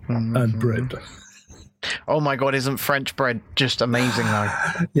and bread. Oh my God, isn't French bread just amazing though?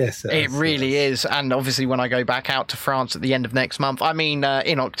 Yes, it really is. And obviously when I go back out to France at the end of next month, in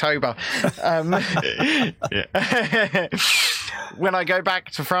October, when I go back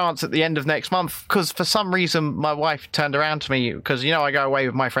to France at the end of next month, because for some reason my wife turned around to me, because I go away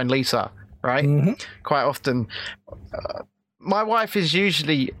with my friend Lisa, right? Mm-hmm. Quite often. My wife is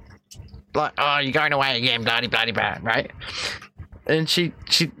usually like, oh, you're going away again, bloody, bloody, blah, right? And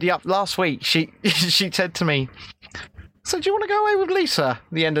last week she said to me, so do you want to go away with Lisa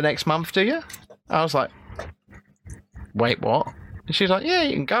the end of next month, do you? I was like, wait, what? And she's like, yeah,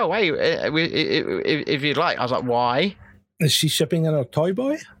 you can go away if you'd like. I was like, why? Is she shipping in her toy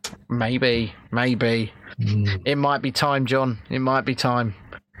boy? Maybe. It might be time, John. It might be time.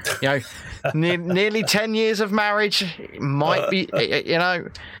 Nearly 10 years of marriage. It might be,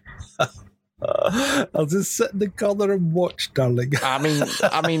 I'll just sit in the corner and watch, darling. I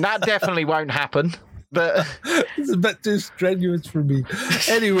mean that definitely won't happen. But it's a bit too strenuous for me.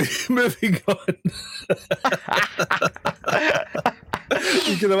 Anyway, moving on.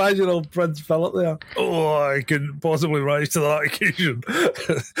 You can imagine old Prince Philip there. Oh, I couldn't possibly rise to that occasion.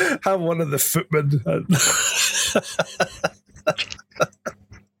 Have one of the footmen.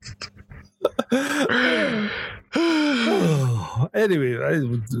 Anyway,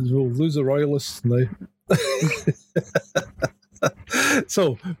 we'll lose the royalists now.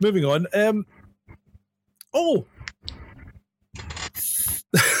 So, moving on. Do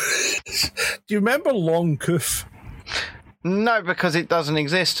you remember Long Coof? No, because it doesn't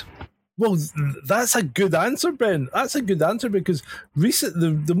exist. Well, that's a good answer, Ben. That's a good answer, because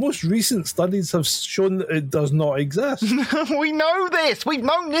the most recent studies have shown that it does not exist. We know this. We've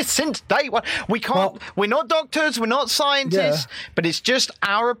known this since day one. We're not doctors. We're not scientists. Yeah. But it's just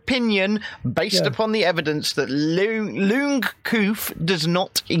our opinion based upon the evidence that Long Coof does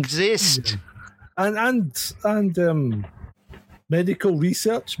not exist. And medical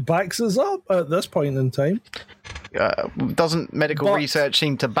research backs us up at this point in time. Doesn't medical research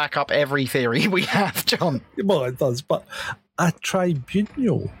seem to back up every theory we have, John? Well, it does, but a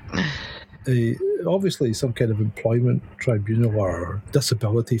tribunal, obviously some kind of employment tribunal or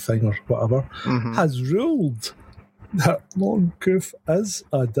disability thing or whatever, has ruled that Long Coof is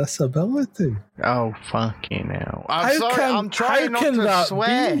a disability. Oh, fucking hell. I'm sorry, I'm trying not to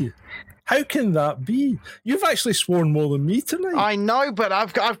swear. How can that be? You've actually sworn more than me tonight. I know, but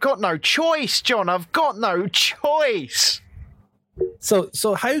I've got no choice, John. I've got no choice. So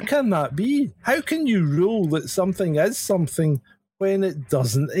how can that be? How can you rule that something is something when it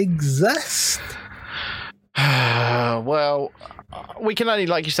doesn't exist? Well, we can only,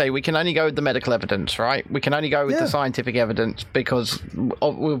 like you say, we can only go with the medical evidence, right? We can only go with the scientific evidence because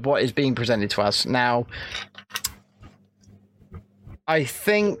of what is being presented to us. Now, I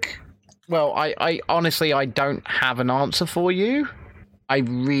think, well, I honestly, I don't have an answer for you. I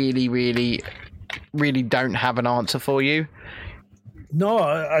really, really, really don't have an answer for you. No,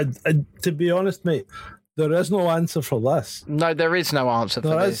 I to be honest, mate, there is no answer for this. No, there is no answer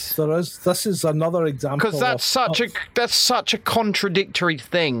for this. There is. This is another example. Because that's such a contradictory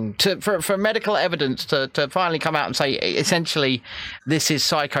thing for medical evidence to finally come out and say essentially this is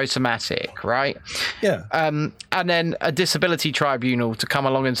psychosomatic, right? Yeah. And then a disability tribunal to come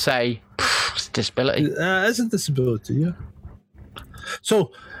along and say it's disability. It's a disability, yeah.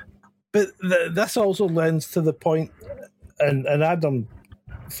 So, but this also lends to the point, and Adam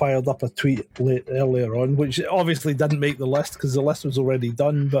fired up a tweet earlier on, which obviously didn't make the list because the list was already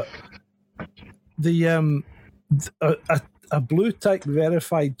done. But the a blue tick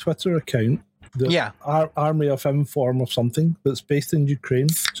verified Twitter account, the Army of Inform or something, that's based in Ukraine,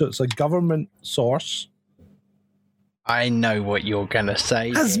 so it's a government source. I know what you're gonna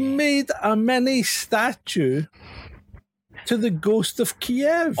say. Has made a mini statue to the ghost of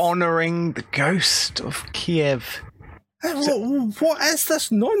Kiev, honoring the ghost of Kiev. What is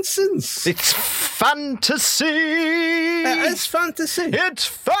this nonsense? It's fantasy. It is fantasy. It's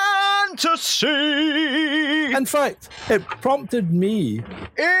fantasy. In fact, it prompted me.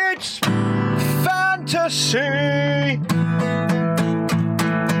 It's fantasy.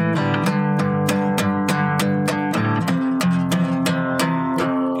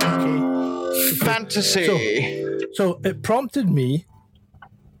 Okay. Fantasy. So it prompted me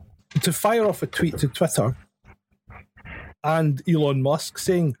to fire off a tweet to Twitter and Elon Musk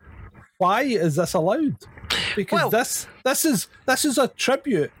saying, "Why is this allowed?" Because this is a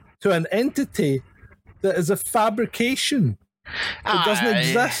tribute to an entity that is a fabrication. It doesn't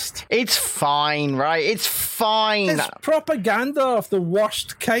exist. It's fine, right? It's fine. It's propaganda of the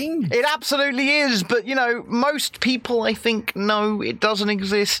worst kind. It absolutely is, but most people I think know it doesn't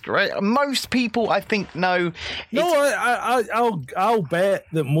exist, right? Most people I think know. I'll bet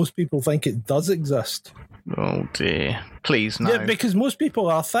that most people think it does exist. Oh dear! Please no. Yeah, because most people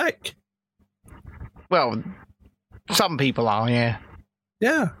are thick. Well, some people are, yeah.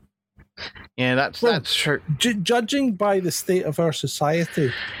 Yeah. Yeah, that's true. Judging by the state of our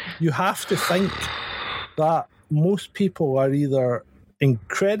society, you have to think that most people are either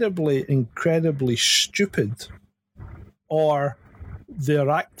incredibly, incredibly stupid, or they're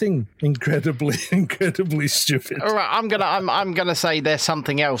acting incredibly, incredibly stupid. All right, I'm gonna say there's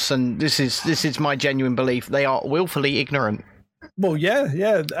something else, and this is my genuine belief. They are willfully ignorant. Well, yeah,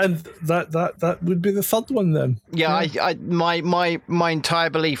 and that would be the third one then. Yeah, my entire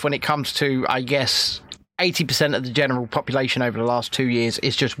belief when it comes to, I guess, 80% of the general population over the last 2 years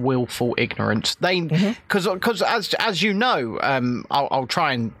is just willful ignorance. They because as you know, I'll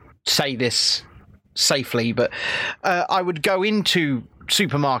try and say this safely, but I would go into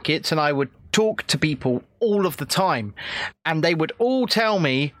supermarkets and I would talk to people all of the time, and they would all tell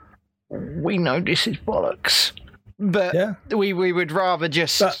me, "We know this is bollocks." But we would rather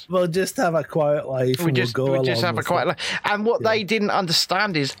just... we'll just have a quiet life. We'll just have a quiet life. And what they didn't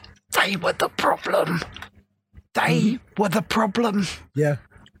understand is they were the problem. They were the problem. Yeah.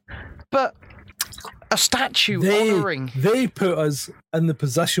 But a statue honouring... They put us in the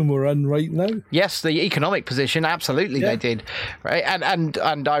position we're in right now. Yes, the economic position, absolutely they did. Right,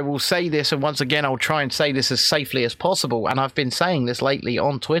 and I will say this, and once again I'll try and say this as safely as possible, and I've been saying this lately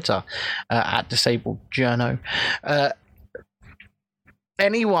on Twitter, at Disabled Journo.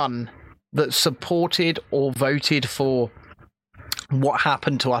 Anyone that supported or voted for what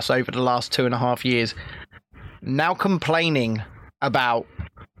happened to us over the last 2.5 years, now complaining about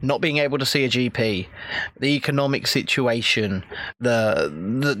not being able to see a GP, the economic situation,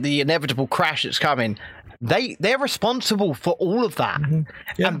 the inevitable crash that's coming, they're responsible for all of that.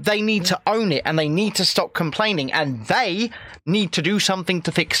 And they need to own it, and they need to stop complaining, and they need to do something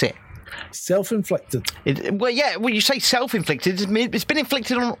to fix it. Self-inflicted. When you say self-inflicted, it's been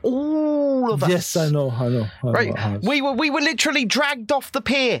inflicted on all of us. Yes, I know. Right? We were literally dragged off the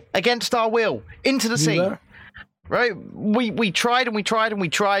pier against our will into the sea. Right, we tried and we tried and we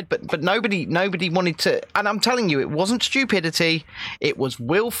tried, but nobody wanted to. And I'm telling you, it wasn't stupidity; it was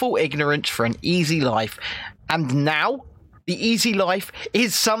willful ignorance for an easy life. And now the easy life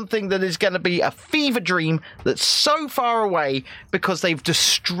is something that is going to be a fever dream that's so far away because they've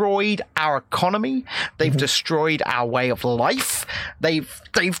destroyed our economy, they've destroyed our way of life, they've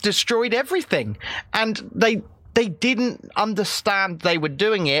destroyed everything, and they didn't understand they were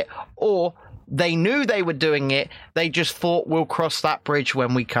doing it, or they knew they were doing it. They just thought we'll cross that bridge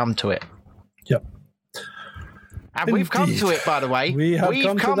when we come to it. Yep. And we've come to it, by the way. We've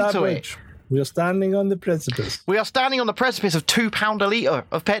come to that bridge. We are standing on the precipice. We are standing on the precipice of £2 a litre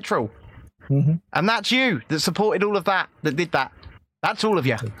of petrol. Mm-hmm. And that's you that supported all of that did that. That's all of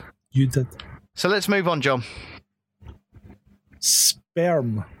you. You did. So let's move on, John.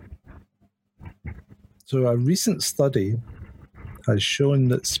 Sperm. So a recent study has shown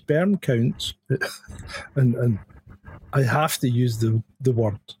that sperm counts, and I have to use the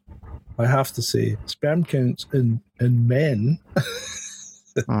word. I have to say sperm counts in men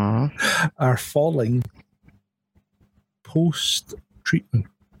are falling post-treatment.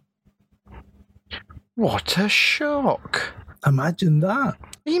 What a shock. Imagine that.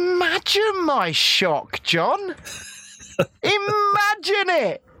 Imagine my shock, John. Imagine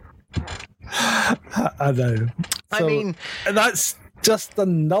it. I know. I mean, that's just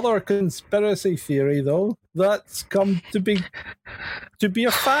another conspiracy theory, though. That's come to be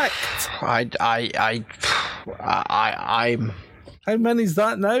a fact. I'm. How many is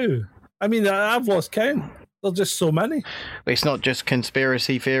that now? I mean, I've lost count. There's just so many. It's not just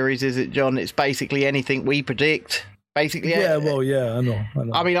conspiracy theories, is it, John? It's basically anything we predict. Basically, yeah. Well, yeah, I know.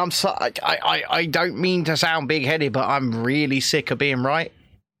 I mean, I don't mean to sound big-headed, but I'm really sick of being right.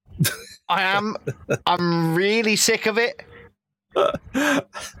 I am. I'm really sick of it.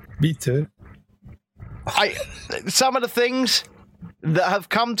 Me too. Some of the things that have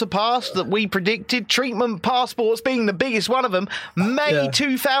come to pass that we predicted, treatment passports being the biggest one of them. May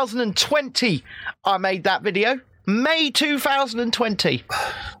 2020, I made that video. May 2020.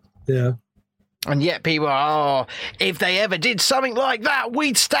 Yeah. And yet people are, if they ever did something like that,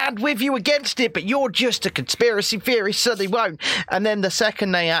 we'd stand with you against it, but you're just a conspiracy theorist, so they won't. And then the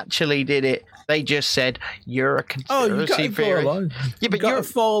second they actually did it, they just said, you're a conspiracy theorist. Yeah, but you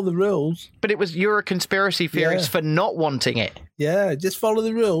follow the rules. But it was, you're a conspiracy theorist for not wanting it. Yeah, just follow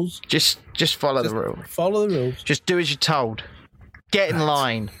the rules. Just follow the rules. Follow the rules. Just do as you're told. Get in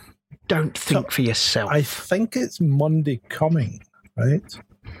line. Don't think for yourself. I think it's Monday coming, right?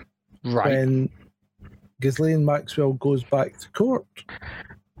 Right. When Ghislaine Maxwell goes back to court.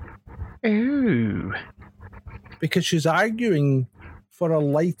 Ooh. Because she's arguing for a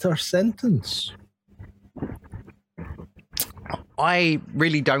lighter sentence. I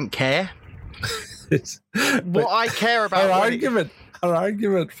really don't care. What I care about... Her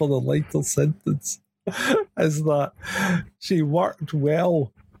argument for the lighter sentence is that she worked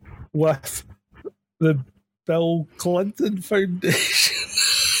well with the Bill Clinton Foundation.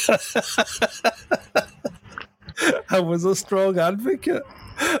 I was a strong advocate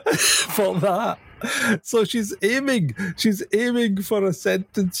for that. So she's aiming for a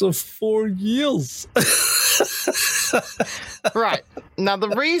sentence of 4 years. Right. Now, the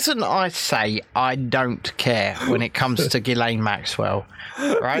reason I say I don't care when it comes to Ghislaine Maxwell,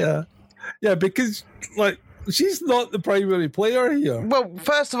 right? Yeah, because, like, she's not the primary player here. Well,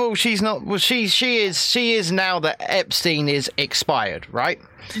 first of all, she's not. Well, she is now that Epstein is expired, right?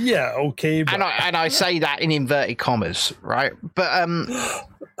 Yeah, okay. But... And I say that in inverted commas, right? But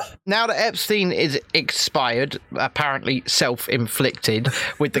now that Epstein is expired, apparently self-inflicted,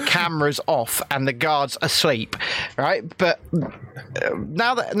 with the cameras off and the guards asleep, right? But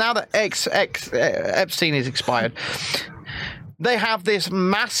now that Epstein is expired, they have this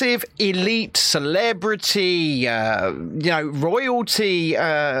massive elite celebrity, royalty,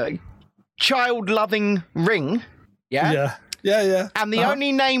 child-loving ring. Yeah. And the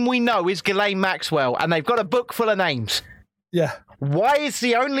only name we know is Ghislaine Maxwell, and they've got a book full of names. Yeah. Why is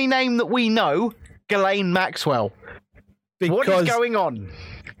the only name that we know Ghislaine Maxwell? Because what is going on?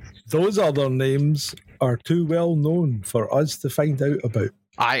 Those other names are too well known for us to find out about.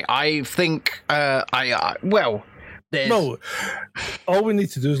 I think, no, all we need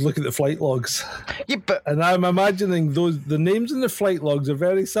to do is look at the flight logs. Yeah, but... And I'm imagining the names in the flight logs are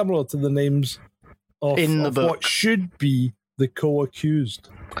very similar to the names of what should be the co-accused.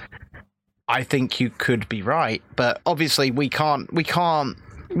 I think you could be right, but obviously we can't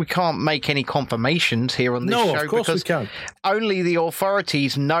make any confirmations here on this show. No, of course we can't. Only the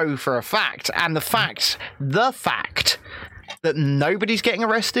authorities know for a fact, and the fact that nobody's getting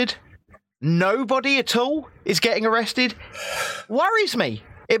arrested, nobody at all is getting arrested, worries me.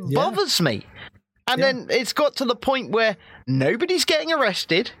 It bothers me. And then it's got to the point where nobody's getting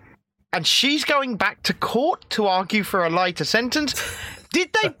arrested, and she's going back to court to argue for a lighter sentence.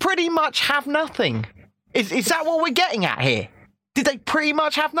 Did they pretty much have nothing? Is that what we're getting at here? Did they pretty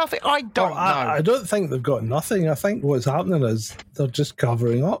much have nothing? I don't know. I don't think they've got nothing. I think what's happening is they're just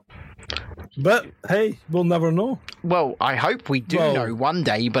covering up. But hey, we'll never know. Well, I hope we do know one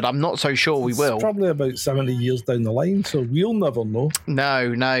day, but I'm not so sure we will. It's probably about 70 years down the line, so we'll never know.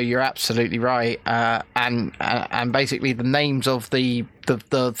 No, you're absolutely right. And basically, the names of the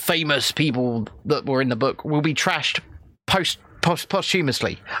famous people that were in the book will be trashed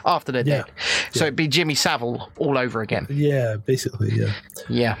posthumously after they're dead. So it'd be Jimmy Savile all over again. Yeah, basically,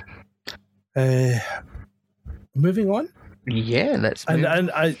 yeah. Moving on. Yeah, let's move.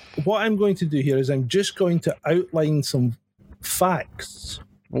 And what I'm going to do here is I'm just going to outline some facts.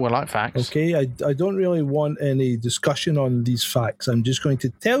 Oh, I like facts. Okay, I don't really want any discussion on these facts. I'm just going to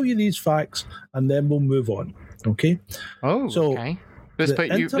tell you these facts, and then we'll move on. Okay? Oh, so okay.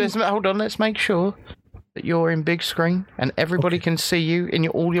 Hold on, let's make sure that you're in big screen and everybody can see you in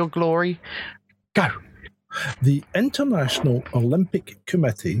all your glory. Go. The International Olympic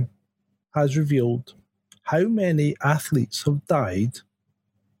Committee has revealed how many athletes have died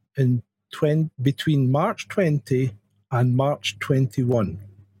between March 20 and March 21.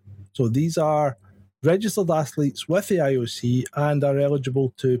 So these are registered athletes with the IOC and are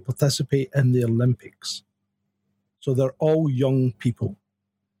eligible to participate in the Olympics. So they're all young people.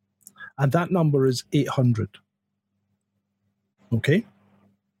 And that number is 800. Okay?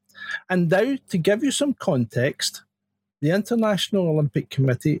 And now, to give you some context, the International Olympic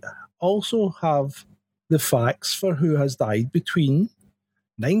Committee also have the facts for who has died between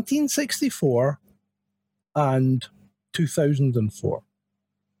 1964 and 2004.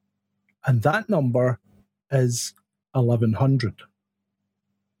 And that number is 1,100.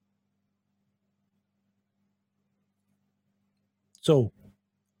 So,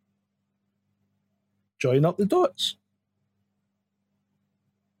 join up the dots.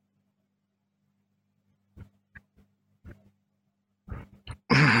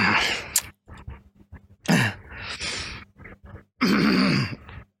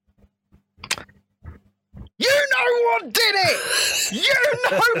 You know what did it? You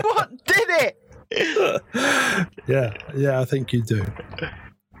know what did it? Yeah, I think you do.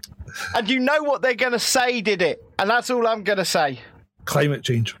 And you know what they're going to say did it? And that's all I'm going to say. Climate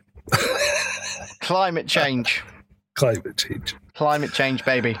change. Climate change. Climate change. Climate change,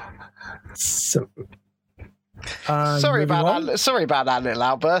 baby. So, sorry about that. Sorry about that little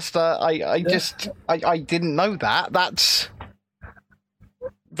outburst. I didn't know that. That's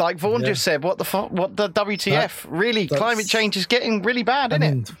like Vaughan just said. What the fuck? What the WTF? Really, climate change is getting really bad,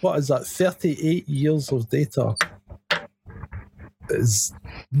 isn't it? What is that? 38 years of data is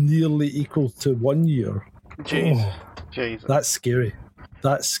nearly equal to 1 year. Jeez, Jesus. That's scary.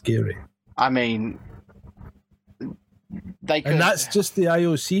 That's scary. I mean, they could... And that's just the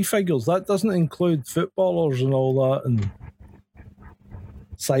IOC figures. That doesn't include footballers and all that, and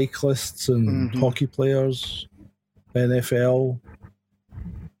cyclists and hockey players, NFL.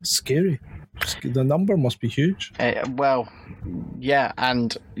 Scary. The number must be huge. Well, yeah,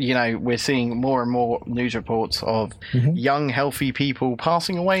 and we're seeing more and more news reports of young, healthy people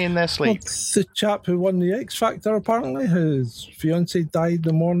passing away in their sleep. Well, the chap who won the X Factor, apparently, his fiance died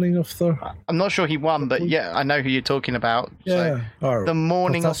the morning of their... I'm not sure he won, but yeah, I know who you're talking about. Yeah. So, the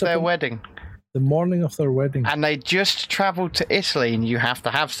morning of their wedding. The morning of their wedding. And they just travelled to Italy, and you have to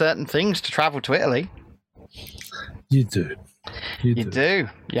have certain things to travel to Italy. You do. You do.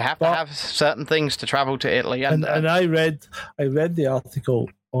 You have to have certain things to travel to Italy. And I read the article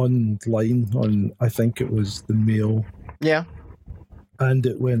online on, I think it was the Mail. Yeah. And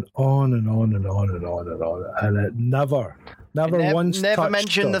it went on and on and on and on and on, and it never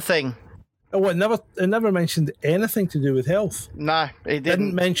mentioned the thing. Oh, it never mentioned anything to do with health. No, it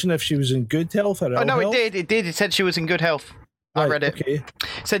didn't mention if she was in good health or ill health. It did. It did. It said she was in good health. Right, I read it. Okay.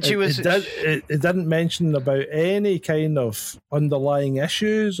 Said she was. It didn't mention about any kind of underlying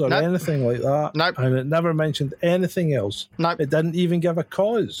issues or anything like that. Nope. And it never mentioned anything else. Nope. It didn't even give a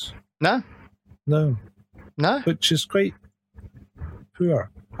cause. No. Which is quite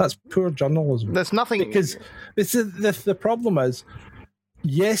poor. That's poor journalism. There's nothing because the problem is,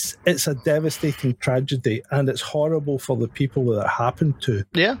 yes, it's a devastating tragedy and it's horrible for the people that it happened to.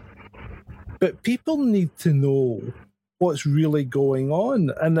 Yeah. But people need to know what's really going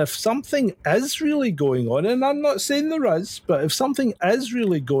on. And if something is really going on, and I'm not saying there is, but if something is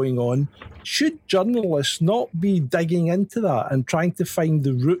really going on, should journalists not be digging into that and trying to find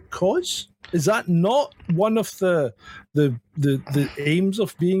the root cause? Is that not one of the aims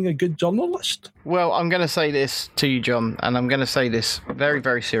of being a good journalist? Well, I'm going to say this to you, John, and I'm going to say this very,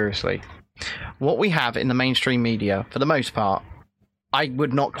 very seriously. What we have in the mainstream media, for the most part, I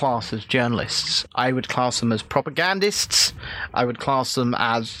would not class as journalists. I would class them as propagandists. I would class them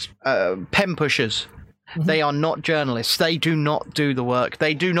as pen pushers. Mm-hmm. They are not journalists. They do not do the work.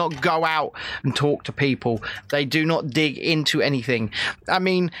 They do not go out and talk to people. They do not dig into anything. I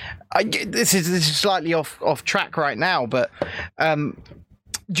mean, this is slightly off track right now, but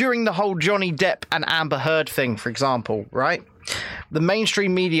during the whole Johnny Depp and Amber Heard thing, for example, right? The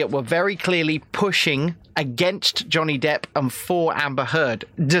mainstream media were very clearly pushing against Johnny Depp and for Amber Heard.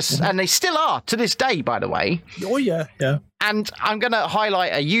 And they still are to this day, by the way. Oh, yeah, yeah. And I'm going to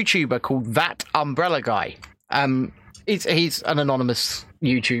highlight a YouTuber called That Umbrella Guy. He's an anonymous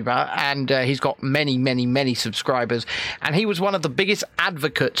YouTuber, and he's got many, many, many subscribers. And he was one of the biggest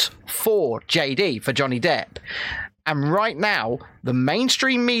advocates for JD, for Johnny Depp. And right now, the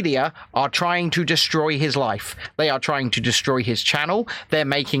mainstream media are trying to destroy his life. They are trying to destroy his channel. They're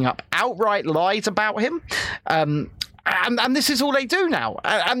making up outright lies about him. And this is all they do now.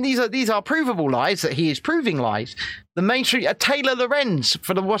 And these are provable lies that he is proving lies. The mainstream, Taylor Lorenz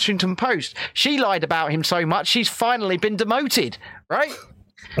for the Washington Post, she lied about him so much she's finally been demoted, right?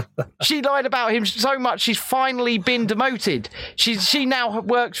 She lied about him so much she's finally been demoted. She now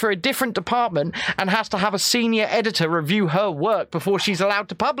works for a different department and has to have a senior editor review her work before she's allowed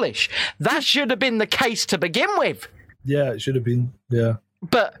to publish. That should have been the case to begin with. Yeah, it should have been. Yeah.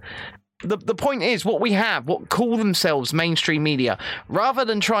 But the point is, what we have, what call themselves mainstream media, rather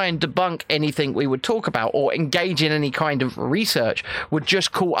than try and debunk anything we would talk about or engage in any kind of research, would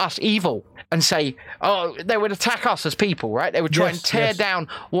just call us evil and say, oh, they would attack us as people, right? They would try and tear down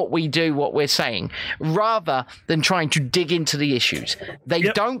what we do, what we're saying, rather than trying to dig into the issues. They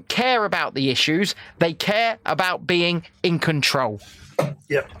don't care about the issues. They care about being in control.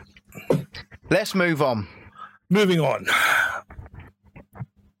 Yep. Let's move on. Moving on.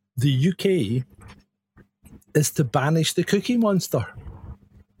 The UK is to banish the Cookie Monster.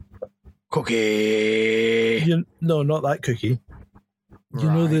 Cookie. No, not that cookie. You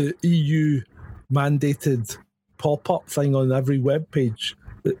know the EU mandated pop-up thing on every web page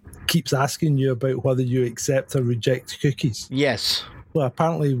that keeps asking you about whether you accept or reject cookies? Yes. Well,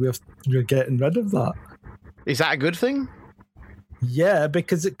 apparently we're getting rid of that. Is that a good thing? Yeah,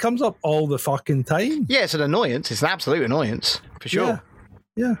 because it comes up all the fucking time. Yeah, it's an annoyance. It's an absolute annoyance, for sure.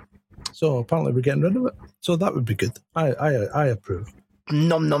 Yeah. So apparently we're getting rid of it. So that would be good. I approve.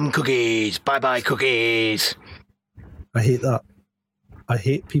 Nom nom cookies. Bye-bye cookies. I hate that. I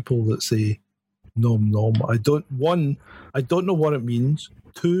hate people that say nom nom. I don't know what it means.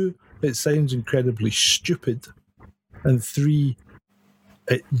 2, it sounds incredibly stupid. And 3,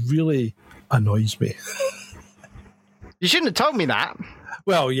 it really annoys me. You shouldn't have told me that.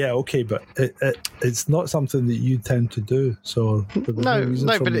 Well, yeah, okay, but it's not something that you tend to do. So there's no reason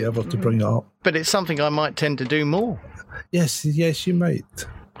for me ever to bring it up. But it's something I might tend to do more. Yes, you might.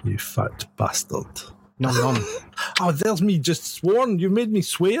 You fat bastard. Nom nom. Oh, there's me just sworn. You made me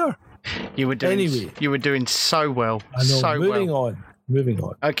swear. You were doing so well. I know. So Moving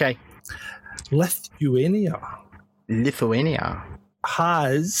on. Okay. Lithuania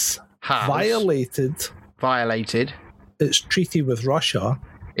has violated its treaty with Russia.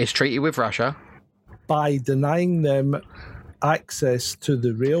 By denying them access to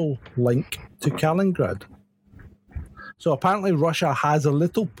the rail link to Kaliningrad. So apparently Russia has a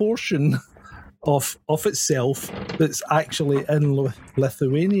little portion of itself that's actually in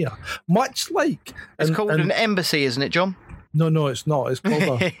Lithuania. Much like it's called an embassy, isn't it, John? No, it's not. It's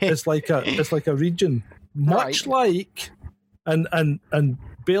called it's like a region. Much like and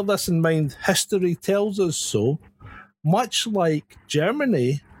bear this in mind, history tells us so. Much like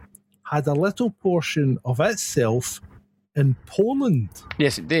Germany had a little portion of itself in Poland.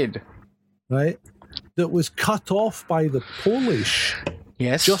 Yes, it did. Right? That was cut off by the Polish.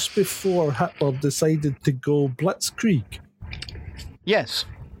 Yes. Just before Hitler decided to go blitzkrieg. Yes.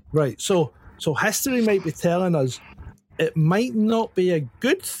 Right. So history might be telling us it might not be a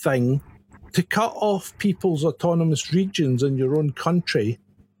good thing to cut off people's autonomous regions in your own country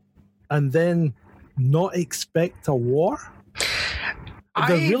and then not expect a war.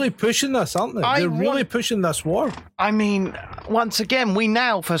 They're really pushing this, aren't they? They're really pushing this war. I mean, once again, we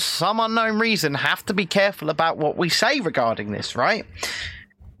now, for some unknown reason, have to be careful about what we say regarding this, right?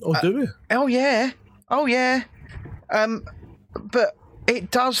 Oh, do we? Oh, yeah. But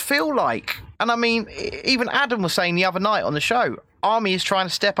it does feel like, and I mean, even Adam was saying the other night on the show, Army is trying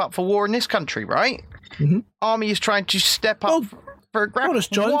to step up for war in this country, right? Mm-hmm. Army is trying to step up for a Boris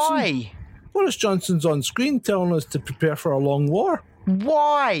Johnson. Why? Boris Johnson's on screen telling us to prepare for a long war.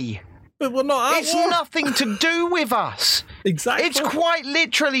 Why? But we're not at It's war. nothing to do with us. Exactly. It's quite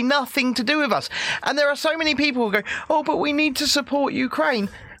literally nothing to do with us. And there are so many people who go, oh, but we need to support Ukraine.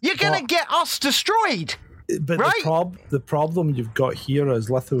 You're going to get us destroyed. But right? the problem you've got here is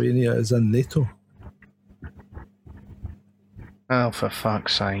Lithuania is in NATO. Oh, for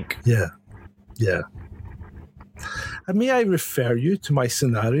fuck's sake. Yeah. And may I refer you to my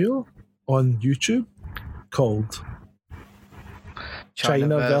scenario on YouTube called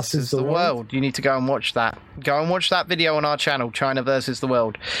China versus the World. You need to go and watch that. Go and watch that video on our channel, China versus the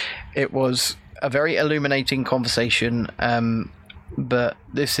World. It was a very illuminating conversation, but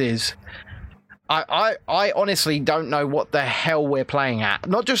this is... I honestly don't know what the hell we're playing at.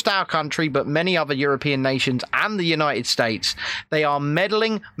 Not just our country, but many other European nations and the United States. They are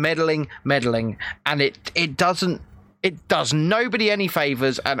meddling, and it does nobody any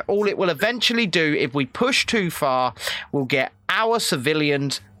favours, and all it will eventually do, if we push too far, will get our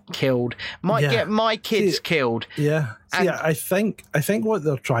civilians killed. Get my kids killed. Yeah. See, I think what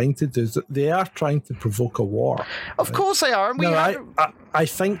they're trying to do is that they are trying to provoke a war. Of course they are. And I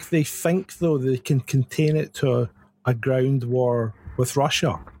think they think, though, they can contain it to a ground war with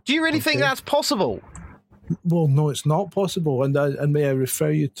Russia. Do you really think that's possible? Well, no, it's not possible. And may I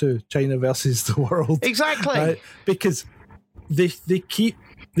refer you to China versus the World? Exactly. Because they keep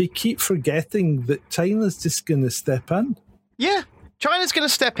forgetting that China's just going to step in. Yeah. China's going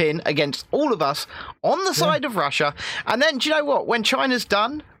to step in against all of us on the side of Russia. And then, do you know what? When China's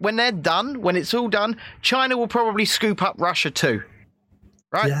done, when it's all done, China will probably scoop up Russia too.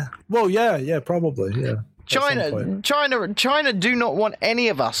 Right? Yeah. Well, yeah, probably, yeah. China do not want any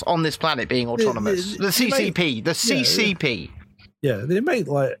of us on this planet being autonomous. The CCP. Yeah, they might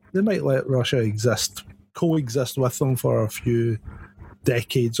let Russia coexist with them for a few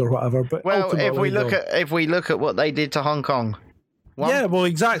decades or whatever. But if we look at what they did to Hong Kong. Yeah, well,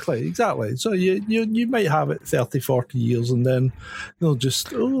 exactly. So you might have it 30, 40 years, and then they'll just...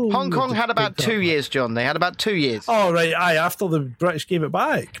 Hong Kong had about 2 years, John. They had about 2 years. Oh, right. After the British gave it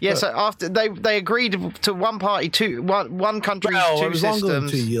back. Yeah, so after they agreed to one party, one country, two it was systems. Longer than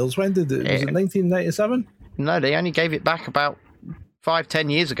 2 years. When did it? Was it 1997? No, they only gave it back about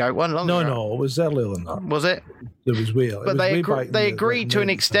 5-10 years ago. It wasn't long ago. No, it was earlier than that. Was it? It was way. But they agreed to an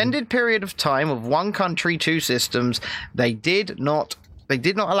extended period of time of one country, two systems. They did not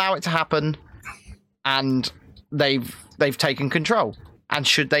allow it to happen, and they've taken control. And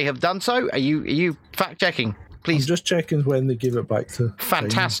should they have done so? Are you fact checking? Please. I'm just checking when they gave it back to.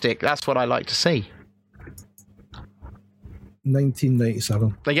 Fantastic. China. That's what I like to see.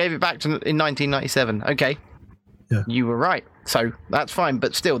 1997. They gave it back in 1997. Okay. Yeah. You were right. So that's fine.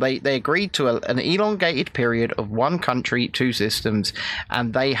 But still, they agreed to an elongated period of one country, two systems,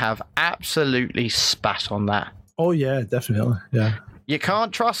 and they have absolutely spat on that. Oh, yeah, definitely. Yeah. You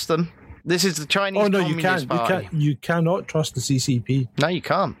can't trust them. This is the Chinese Communist Party. You cannot trust the CCP. No, you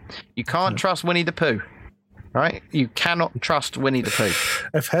can't. You can't trust Winnie the Pooh. Right? You cannot trust Winnie the Pooh.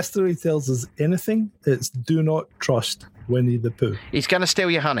 If history tells us anything, it's do not trust Winnie the Pooh. He's going to steal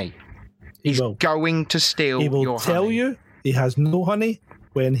your honey. He's going to steal your honey. He will tell you he has no honey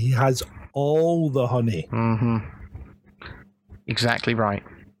when he has all the honey. Mm-hmm. Exactly right.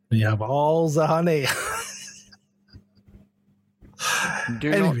 You have all the honey.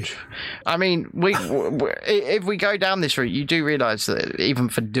 Not. I mean, if we go down this route, you do realise that even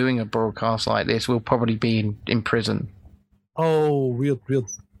for doing a broadcast like this, we'll probably be in prison. Oh, we'll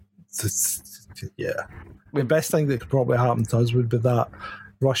yeah. The best thing that could probably happen to us would be that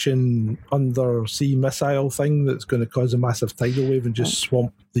Russian undersea missile thing that's going to cause a massive tidal wave and just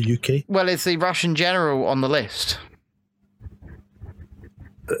swamp the UK. Well, is the Russian general on the list?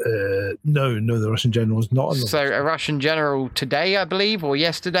 No, the Russian general is not on the list. So a Russian general today, I believe, or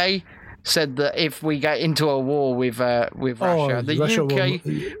yesterday, said that if we get into a war with Russia, the Russia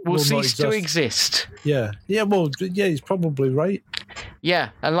UK will cease to exist. Yeah, he's probably right. Yeah,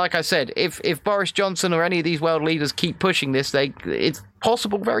 and like I said, if Boris Johnson or any of these world leaders keep pushing this, it's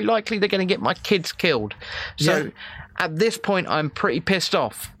possible, very likely, they're going to get my kids killed. So at this point, I'm pretty pissed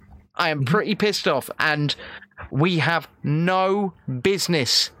off. I am pretty pissed off, and we have no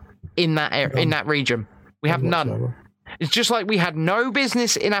business in that in that region. We have none. It's just like we had no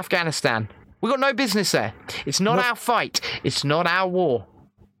business in Afghanistan. We got no business there. It's not our fight. It's not our war.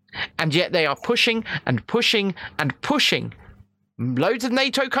 And yet they are pushing and pushing and pushing Loads of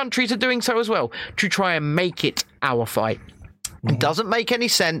NATO countries are doing so as well, to try and make it our fight. It doesn't make any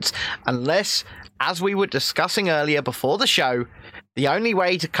sense unless, as we were discussing earlier before the show, the only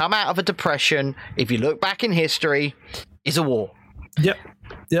way to come out of a depression, if you look back in history, is a war. Yep.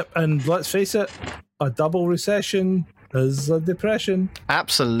 And let's face it, a double recession is a depression.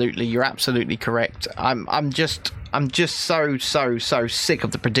 Absolutely, you're absolutely correct. I'm just so sick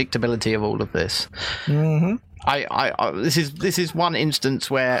of the predictability of all of this. Mm-hmm. This is one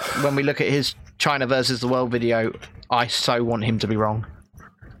instance where, when we look at his China versus the world video, I so want him to be wrong.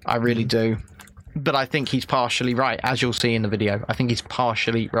 I really do. But I think he's partially right, as you'll see in the video. I think he's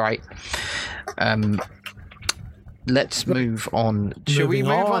partially right. Let's move on. Shall we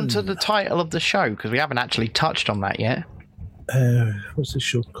move on to the title of the show? Because we haven't actually touched on that yet. What's the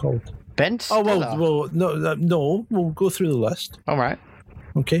show called? Ben Stiller. Oh, well, no. We'll go through the list. All right.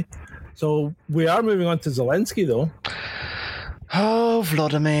 Okay. So we are moving on to Zelensky, though. Oh,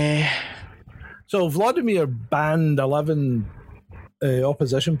 Vladimir. So Vladimir banned 11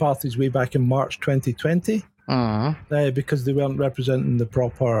 opposition parties way back in March 2020 because they weren't representing the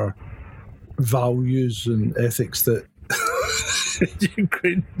proper values and ethics that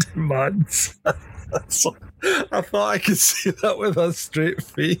Ukraine demands. So I thought I could say that with a straight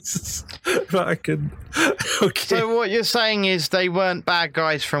face, but I can. Okay. So what you're saying is they weren't bad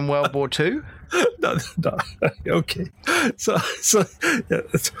guys from World War II? No. Okay. So yeah,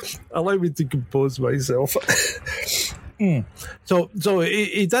 allow me to compose myself. So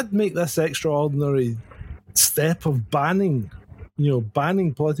he did make this extraordinary step of banning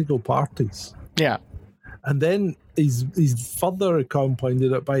political parties. Yeah. And then he's further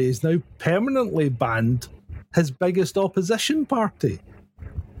compounded it by he's now permanently banned his biggest opposition party.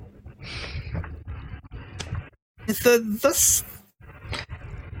 We've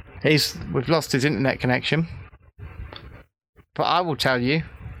lost his internet connection. But I will tell you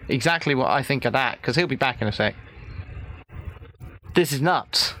exactly what I think of that, because he'll be back in a sec. This is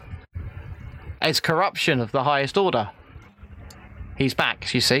nuts. It's corruption of the highest order. He's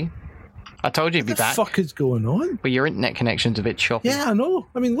back, you see. I told you he'd be back. What the fuck is going on? But your internet connection's a bit choppy. Yeah, I know.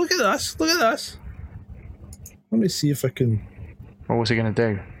 I mean, look at this. Let me see if I can... What was he going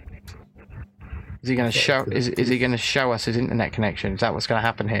to do? Is he going to show? Is he going to show us his internet connection? Is that what's going to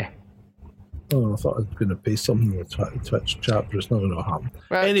happen here? Oh, I thought I was going to paste something in the Twitch chat, but it's not going to happen.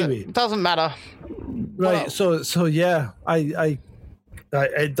 Well, anyway, it doesn't matter. Right. Well, so yeah,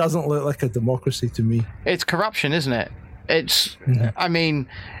 it doesn't look like a democracy to me. It's corruption, isn't it? It's. I mean,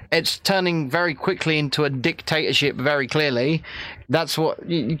 it's turning very quickly into a dictatorship. Very clearly, that's what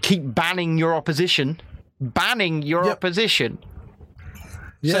you keep banning your opposition. Opposition.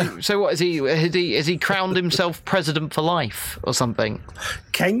 Yeah. So what is he? Has he crowned himself president for life or something?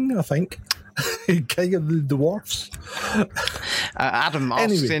 King, I think. King of the dwarfs. Adam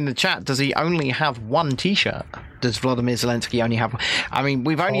asks in the chat, does he only have one T-shirt? Does Vladimir Zelensky only have one? I mean,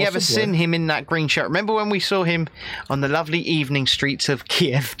 we've only ever seen him in that green shirt. Remember when we saw him on the lovely evening streets of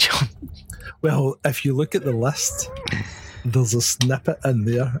Kiev, John? Well, if you look at the list, there's a snippet in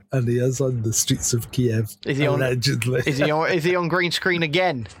there, and he is on the streets of Kiev. Is he allegedly? Is he on green screen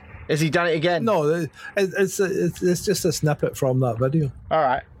again? Has he done it again? No, it's just a snippet from that video. All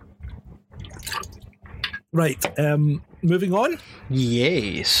right. Right. Moving on.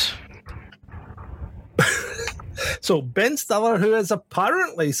 Yes. So Ben Stiller, who is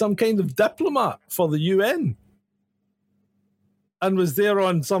apparently some kind of diplomat for the UN, and was there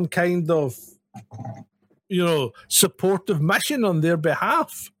on some kind of, supportive mission on their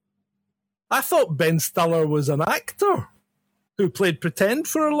behalf. I thought Ben Stiller was an actor who played pretend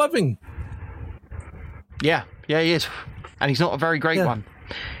for a living. Yeah, he is, and he's not a very great one.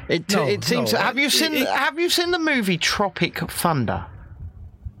 It seems. Have you seen the movie Tropic Thunder?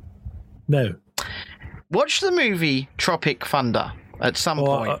 No. Watch the movie Tropic Thunder at some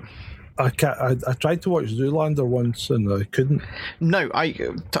point. I tried to watch Zoolander once and I couldn't. No,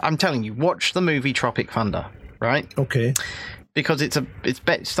 I'm telling you, watch the movie Tropic Thunder, right? Okay. Because it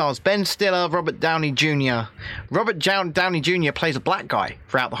stars Ben Stiller, Robert Downey Jr. Robert Downey Jr. plays a black guy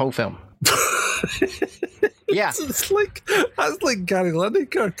throughout the whole film. Yeah, that's like Gary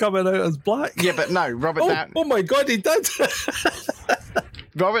Lineker coming out as black. Yeah, but no, Robert. Oh my God, he did.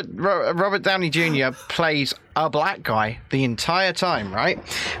 Robert Downey Jr. plays a black guy the entire time, right?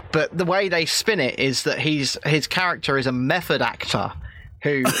 But the way they spin it is that his character is a method actor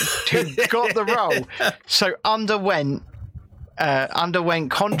who got the role, so underwent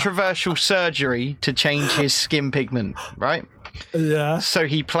controversial surgery to change his skin pigment, right? Yeah. So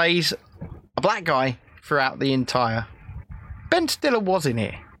he plays a black guy throughout the entire. Ben Stiller was in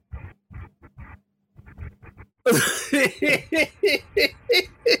it.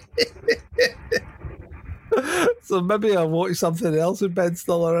 So maybe I'll watch something else with Ben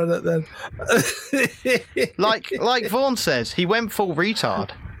Stiller in it then. Like Vaughn says, he went full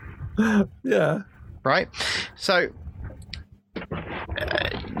retard, Yeah. right? So,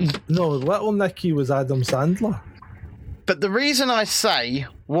 No, Little Nicky was Adam Sandler. but the reason I say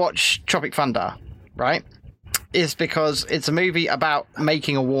watch Tropic Thunder, right, is because it's a movie about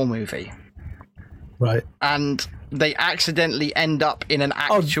making a war movie. Right. And they accidentally end up in an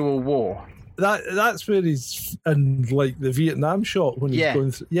actual war. That's where he's in, like, the Vietnam shot when he's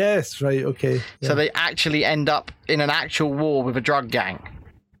going through. Yes, right, okay. Yeah. So they actually end up in an actual war with a drug gang.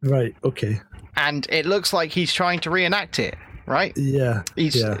 Right, okay. And it looks like he's trying to reenact it, right? Yeah.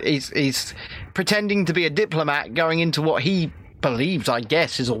 He's pretending to be a diplomat going into what he believes, I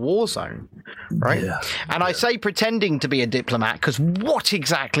guess, is a war zone, right? Yeah. And I say pretending to be a diplomat because what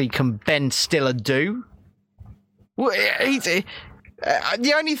exactly can Ben Stiller do? Well,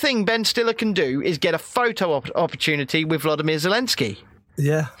 the only thing Ben Stiller can do is get a photo opportunity with Vladimir Zelensky.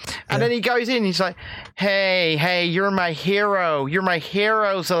 Yeah. And then he goes in, he's like, hey, you're my hero. You're my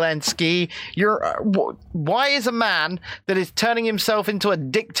hero, Zelensky. Why is a man that is turning himself into a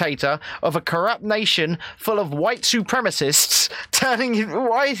dictator of a corrupt nation full of white supremacists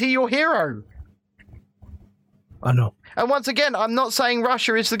why is he your hero? I know. And once again, I'm not saying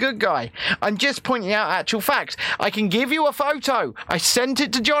Russia is the good guy. I'm just pointing out actual facts. I can give you a photo. I sent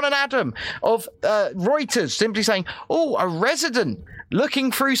it to John and Adam of Reuters simply saying, oh, a resident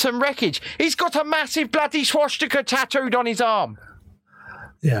looking through some wreckage. He's got a massive bloody swastika tattooed on his arm.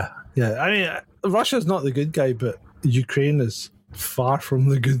 Yeah. I mean, Russia's not the good guy, but Ukraine is far from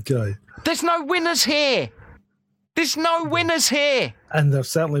the good guy. There's no winners here. There's no winners here. And there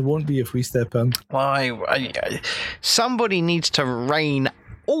certainly won't be if we step in. Somebody needs to rein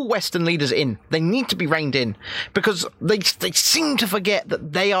all Western leaders in. They need to be reined in because they seem to forget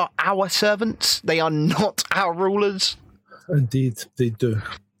that they are our servants. They are not our rulers. Indeed, they do.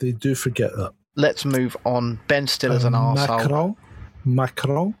 They do forget that. Let's move on. Ben Stiller's an arsehole.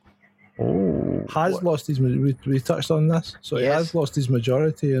 Macron has lost his... We touched on this. So he has lost his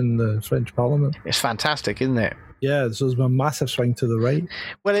majority in the French Parliament. It's fantastic, isn't it? Yeah, so there's a massive swing to the right.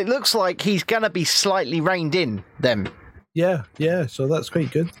 Well, it looks like he's going to be slightly reined in, then. Yeah, so that's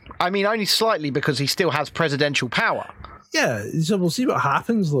quite good. I mean, only slightly because he still has presidential power. Yeah, so we'll see what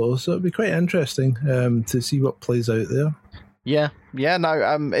happens, though. So it'll be quite interesting to see what plays out there. Yeah,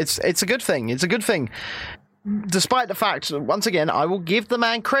 no, it's a good thing. It's a good thing. Despite the fact, once again, I will give the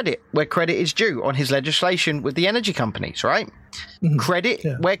man credit where credit is due on his legislation with the energy companies, right? Mm-hmm. Credit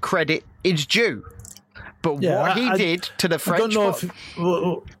where credit is due. But what he did to the French... I don't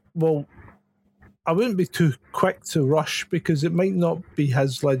know well, I wouldn't be too quick to rush because it might not be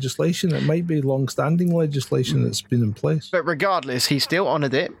his legislation. It might be long-standing legislation that's been in place. But regardless, he still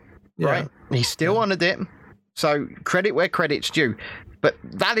honoured it, right? He still honoured it. So credit where credit's due. But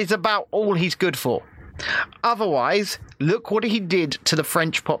that is about all he's good for. Otherwise, look what he did to the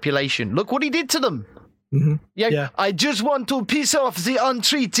French population. Look what he did to them. Mm-hmm. Yeah, I just want to piss off the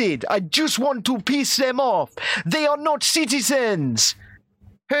untreated. I just want to piss them off. They are not citizens.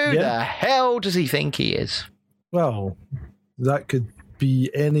 Who the hell does he think he is? Well, that could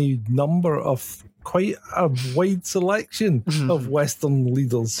be any number of quite a wide selection of Western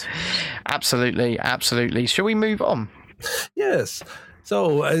leaders. Absolutely. Shall we move on? Yes.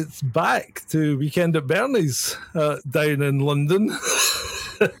 So it's back to Weekend at Bernie's down in London.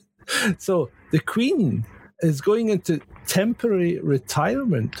 So the Queen is going into temporary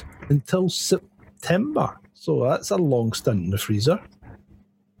retirement until September. So that's a long stint in the freezer.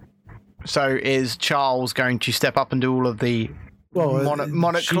 So is Charles going to step up and do all of the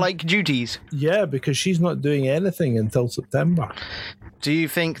monarch-like duties? Yeah, because she's not doing anything until September. Do you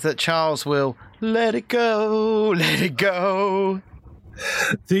think that Charles will let it go, let it go?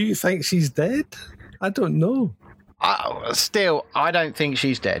 Do you think she's dead? I don't know. Still, I don't think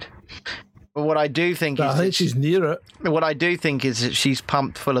she's dead. But what I do think I think she's near it. What I do think is that she's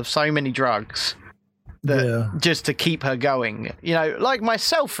pumped full of so many drugs that just to keep her going. You know, like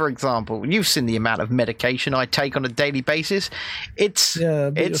myself, for example. You've seen the amount of medication I take on a daily basis. But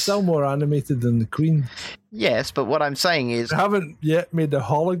you're still more animated than the Queen. Yes, but what I'm saying is... I haven't yet made a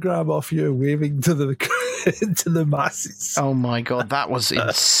hologram of you waving to the masses. Oh my God, that was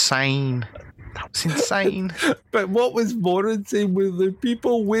insane. That was insane. But what was more insane were the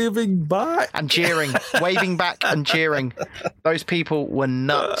people waving back. And cheering. Waving back and cheering. Those people were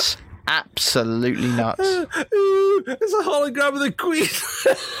nuts. Absolutely nuts. Ooh, it's a hologram of the Queen.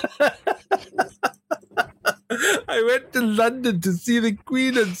 I went to London to see the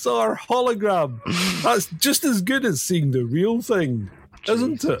Queen and saw her hologram. That's just as good as seeing the real thing,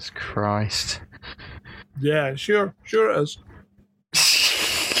 isn't it? Jesus Christ. Yeah, sure it is.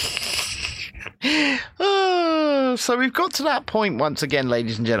 So we've got to that point once again,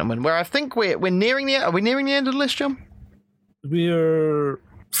 ladies and gentlemen, where I think we're nearing the. Are we nearing the end of the list, John? We're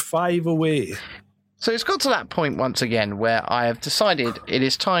 5 away. So it's got to that point once again where I have decided it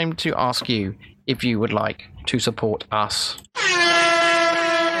is time to ask you if you would like to support us.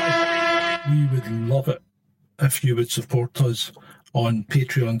 We would love it if you would support us on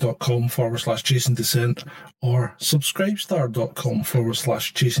patreon.com/Chasing Descent or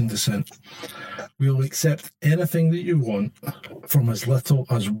subscribestar.com/Chasing Descent. We'll accept anything that you want from as little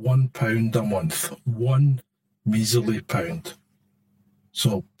as £1 a month. £1 measly pound.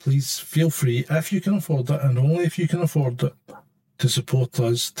 So please feel free, if you can afford it, and only if you can afford it, to support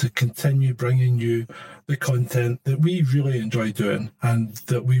us to continue bringing you the content that we really enjoy doing and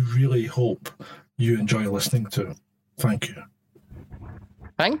that we really hope you enjoy listening to. Thank you.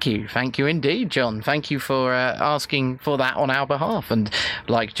 Thank you indeed, John. Thank you for asking for that on our behalf. And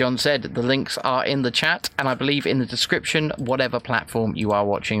like John said, the links are in the chat and I believe in the description, whatever platform you are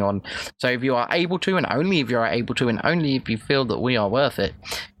watching on. So if you are able to, and only if you are able to, and only if you feel that we are worth it,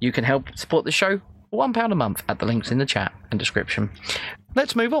 you can help support the show for £1 a month at the links in the chat and description.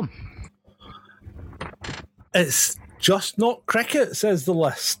 Let's move on. It's just not cricket, says the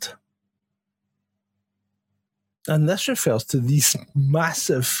list. And this refers to these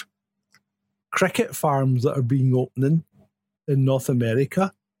massive cricket farms that are being opening in North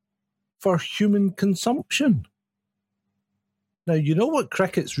America for human consumption. Now, you know what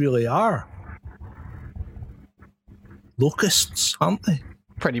crickets really are? Locusts, aren't they?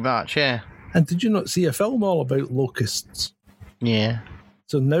 Pretty much, yeah. And did you not see a film all about locusts? Yeah.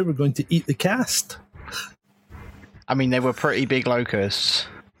 So now we're going to eat the cast. I mean, they were pretty big locusts.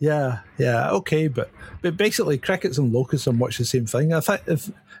 Yeah, okay, but basically crickets and locusts are much the same thing. I think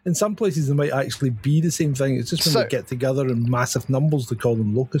if in some places they might actually be the same thing. It's just when they get together in massive numbers they call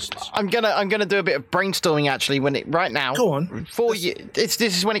them locusts. I'm gonna do a bit of brainstorming actually right now. Go on. This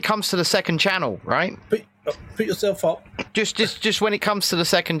is when it comes to the second channel, right? Put yourself up. Just when it comes to the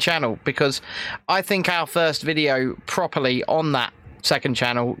second channel, because I think our first video properly on that second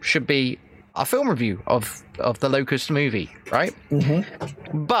channel should be a film review of the Locust movie, right?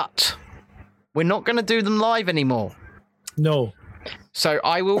 Mm-hmm. But we're not going to do them live anymore. No. So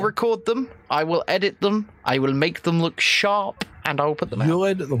I will record them, I will edit them, I will make them look sharp, and I'll put them out. You'll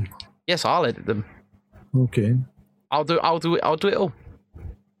edit them? Yes, I'll edit them. Okay. I'll do it all.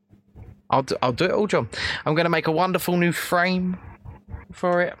 I'll do it all, John. I'm going to make a wonderful new frame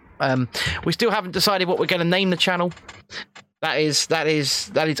for it. We still haven't decided what we're going to name the channel. That is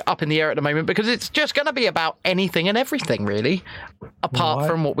up in the air at the moment because it's just going to be about anything and everything, really, apart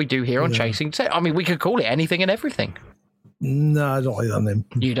from what we do here on Chasing Descent. I mean, we could call it anything and everything. No, I don't like that name.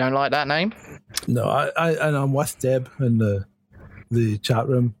 You don't like that name? No, and I'm with Deb in the chat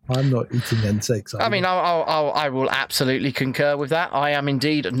room. I'm not eating insects either. I mean, I will absolutely concur with that. I am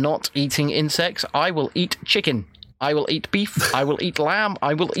indeed not eating insects. I will eat chicken. I will eat beef. I will eat lamb.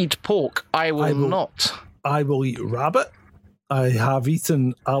 I will eat pork. I will not. I will eat rabbit. I have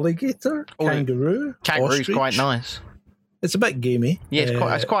eaten alligator, kangaroo. Kangaroo's ostrich. quite nice. It's a bit gamey. Yeah,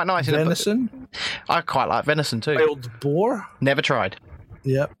 it's quite nice. Venison. I quite like venison too. Wild boar. Never tried.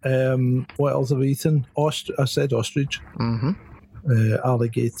 Yep. What else have I eaten? I said ostrich. Mm-hmm.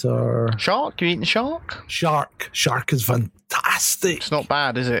 Alligator. Shark? You eating shark? Shark is fantastic. It's not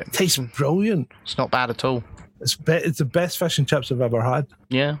bad, is it? Tastes brilliant. It's not bad at all. It's the best fish and chips I've ever had.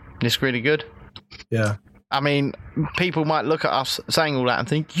 Yeah, it's really good. Yeah. I mean, people might look at us saying all that and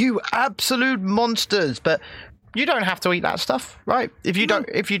think, you absolute monsters, but you don't have to eat that stuff, right? If you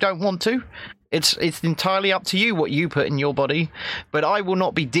don't want to, it's entirely up to you what you put in your body. But I will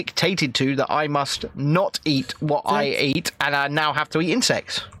not be dictated to that I must not eat what I eat, and I now have to eat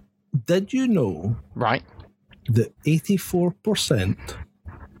insects. Did you know that 84%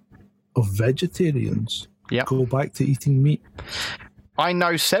 of vegetarians go back to eating meat? I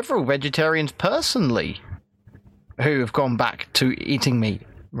know several vegetarians personally who have gone back to eating meat.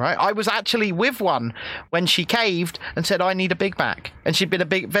 Right, I was actually with one when she caved and said, I need a Big Mac. And she'd been a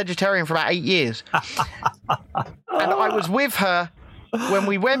big vegetarian for about 8 years. And I was with her when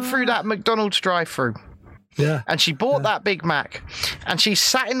we went through that McDonald's drive-thru. Yeah. And she bought that Big Mac. And she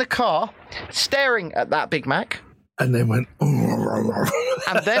sat in the car staring at that Big Mac. And then went...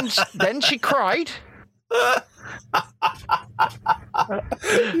 and then she cried.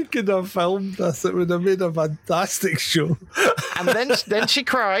 You could have filmed this. It would have made a fantastic show. And then she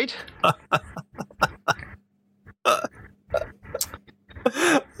cried.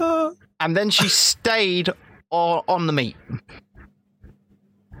 And then she stayed on the meat.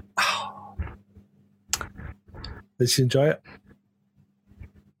 Did she enjoy it?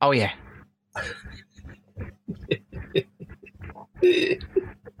 Oh, yeah.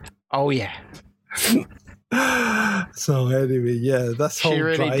 Oh, yeah. So anyway, yeah, this whole She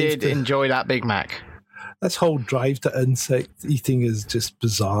really drive did enjoy that Big Mac. This whole drive to insect eating is just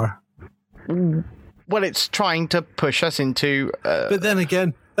bizarre. Well, it's trying to push us into... But then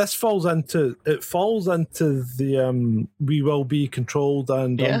again, this falls into the we will be controlled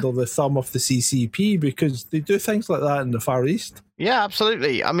and under the thumb of the CCP, because they do things like that in the Far East. Yeah,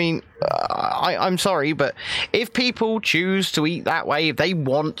 absolutely. I mean, I'm sorry, but if people choose to eat that way, if they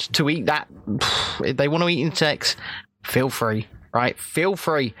want to eat that, if they want to eat insects, feel free, right? Feel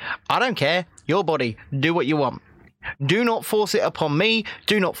free. I don't care. Your body. Do what you want. Do not force it upon me.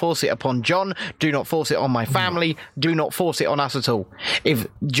 Do not force it upon John. Do not force it on my family. Do not force it on us at all. If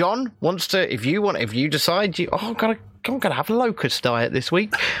John wants to, if you decide, I'm gonna have a locust diet this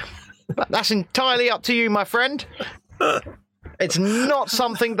week. That's entirely up to you, my friend. It's not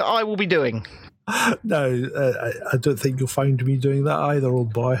something that I will be doing. No, I don't think you'll find me doing that either,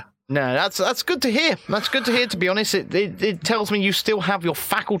 old boy. No, that's good to hear. That's good to hear, to be honest. It tells me you still have your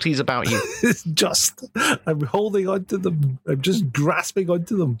faculties about you. It's just, I'm holding on to them. I'm just grasping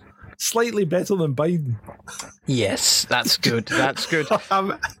onto them. Slightly better than Biden. Yes, that's good. That's good.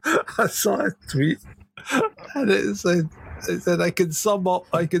 I saw a tweet, and it said I can sum up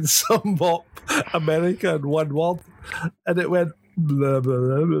America in one word, and it went blah, blah,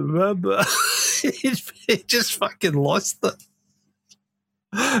 blah, blah, blah. It just fucking lost it.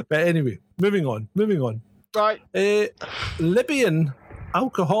 But anyway, moving on. Right. Libyan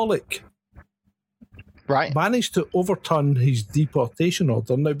alcoholic managed to overturn his deportation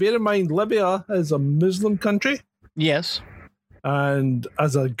order. Now, bear in mind, Libya is a Muslim country. Yes. And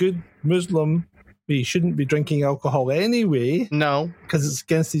as a good Muslim, he shouldn't be drinking alcohol anyway. No. Because it's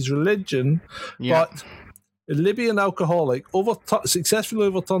against his religion. Yeah. But a Libyan alcoholic successfully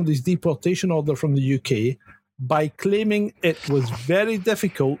overturned his deportation order from the UK by claiming it was very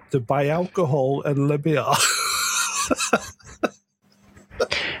difficult to buy alcohol in Libya.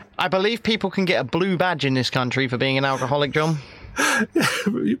 I believe people can get a blue badge in this country for being an alcoholic, John.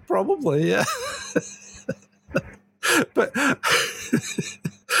 Probably, yeah. But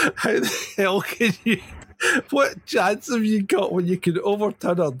how the hell can you... What chance have you got when you can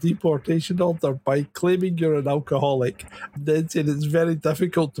overturn a deportation order by claiming you're an alcoholic and then saying it's very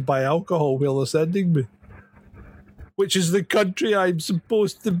difficult to buy alcohol where they're sending me? Which is the country I'm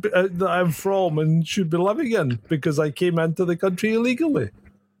supposed to be, that I'm from and should be living in, because I came into the country illegally.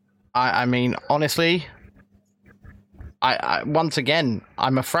 I mean, honestly, I once again,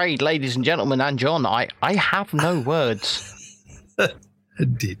 I'm afraid, ladies and gentlemen, and John, I have no words.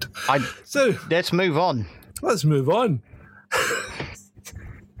 Indeed. So let's move on.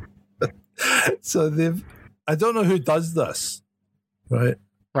 So I don't know who does this, right?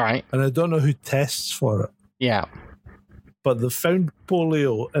 Right. And I don't know who tests for it. Yeah. But they found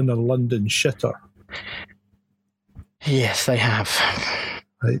polio in a London shitter. Yes, they have.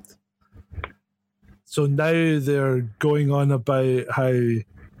 Right. So now they're going on about how...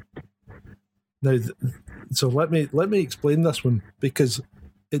 Now, so let me explain this one, because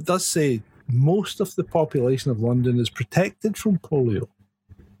it does say most of the population of London is protected from polio.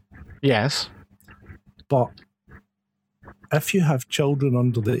 Yes. But if you have children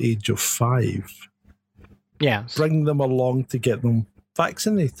under the age of 5... Yes. Bring them along to get them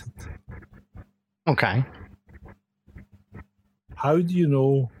vaccinated. Okay. How do you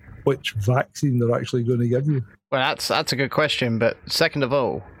know which vaccine they're actually going to give you? Well, that's a good question. But second of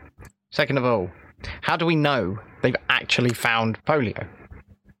all, how do we know they've actually found polio?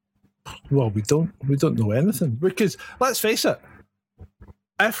 Well, we don't know anything, because let's face it,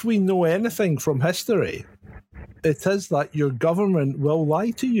 if we know anything from history, it is that your government will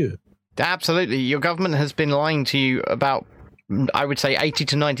lie to you. Absolutely. Your government has been lying to you about, I would say, 80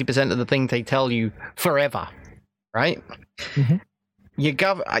 to 90% of the things they tell you forever, right? Mm-hmm.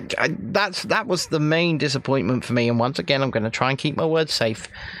 That was the main disappointment for me. And once again, I'm going to try and keep my words safe.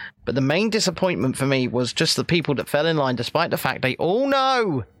 But the main disappointment for me was just the people that fell in line, despite the fact they all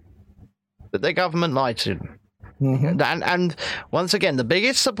know that their government lied to them. Mm-hmm. And once again, the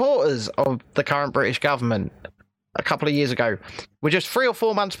biggest supporters of the current British government a couple of years ago were just 3 or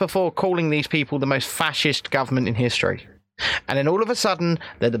 4 months before calling these people the most fascist government in history. And then all of a sudden,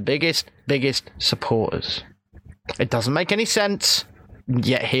 they're the biggest supporters. It doesn't make any sense,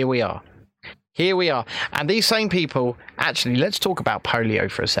 yet here we are. And these same people, actually, let's talk about polio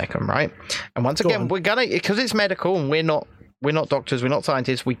for a second, right? And once again, we're going to, because it's medical and we're not we're not doctors, we're not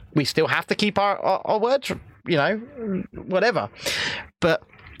scientists. We still have to keep our words, whatever. But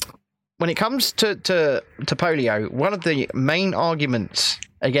when it comes to polio, one of the main arguments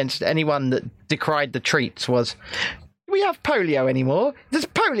against anyone that decried the treats was, do we have polio anymore? Does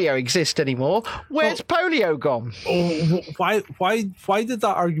polio exist anymore? Where's polio gone? Oh, why did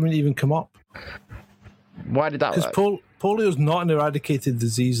that argument even come up? Why did that? Because polio is not an eradicated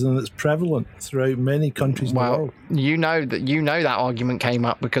disease, and it's prevalent throughout many countries in the world. You know that argument came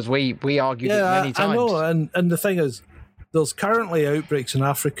up because we argued it many times. I know, and the thing is, there's currently outbreaks in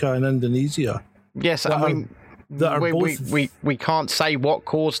Africa and Indonesia. Yes, we can't say what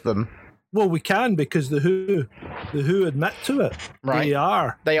caused them. Well, we can, because the WHO admit to it. Right.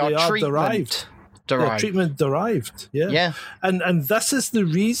 They are treatment derived. They're treatment derived. Yeah. Yeah. And this is the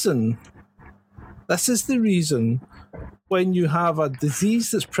reason. This is the reason when you have a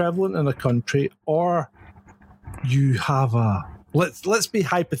disease that's prevalent in a country, or you have let's be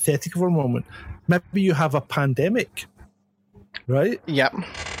hypothetical for a moment. Maybe you have a pandemic, right? Yep.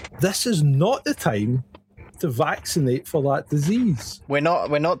 This is not the time to vaccinate for that disease. We're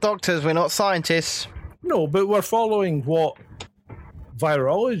not doctors, we're not scientists. No, but we're following what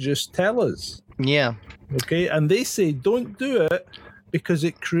virologists tell us. Yeah. Okay, and they say don't do it because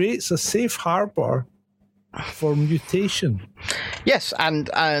it creates a safe harbor for mutation. Yes, and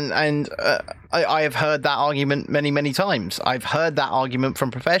I have heard that argument many times. I've heard that argument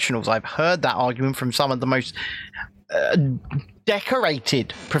from professionals. I've heard that argument from some of the most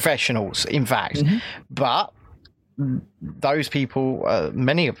decorated professionals, in fact. Mm-hmm. But those people,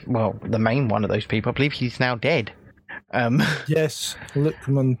 the main one of those people, I believe he's now dead. Yes, Luc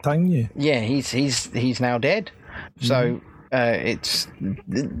Montagnier. Yeah, he's now dead. Mm-hmm. So it's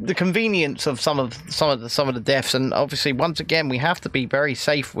the convenience of some of the deaths, and obviously once again we have to be very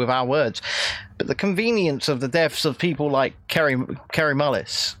safe with our words. But the convenience of the deaths of people like Kerry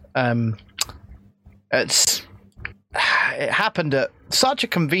Mullis, it happened at such a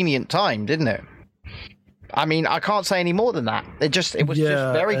convenient time, didn't it? I mean, I can't say any more than that. It was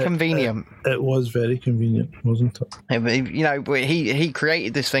just very convenient. It was very convenient, wasn't it? He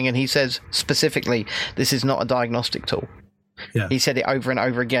created this thing, and he says specifically, this is not a diagnostic tool. Yeah. He said it over and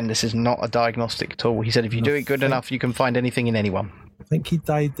over again, this is not a diagnostic tool. He said, if you do it good enough, you can find anything in anyone. I think he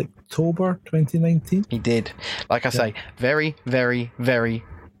died October 2019. He did. Like I say, very, very, very,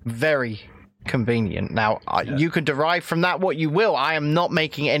 very convenient. Now, you could derive from that what you will. I am not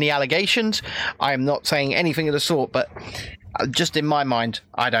making any allegations. I am not saying anything of the sort, but just in my mind,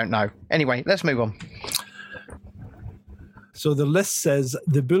 I don't know. Anyway, let's move on. So the list says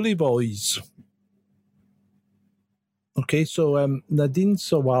the Bully Boys. Okay, so Nadine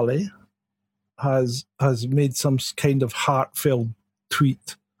Sawalha has made some kind of heartfelt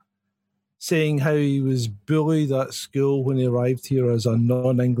tweet saying how he was bullied at school when he arrived here as a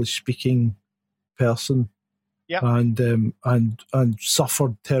non-English speaking person, and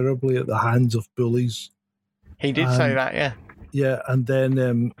suffered terribly at the hands of bullies. He did say that, yeah. Yeah, and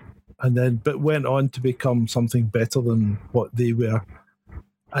then but went on to become something better than what they were.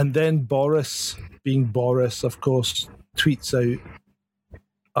 And then Boris, being Boris, of course, tweets out,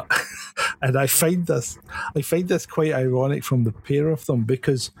 and I find this quite ironic from the pair of them,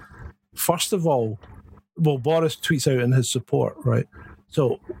 because first of all, Boris tweets out in his support, right?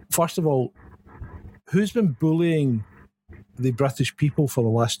 So first of all, who's been bullying the British people for the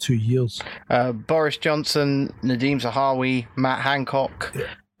last 2 years? Boris Johnson, Nadeem Zahawi, Matt Hancock,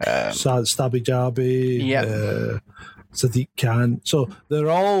 Stabby Jabby, Sadiq Khan. So they're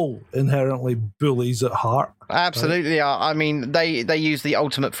all inherently bullies at heart. Absolutely. Right? I mean, they use the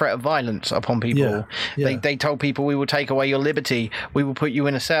ultimate threat of violence upon people. Yeah. They told people, we will take away your liberty. We will put you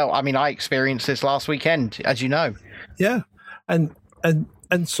in a cell. I mean, I experienced this last weekend, as you know. Yeah. And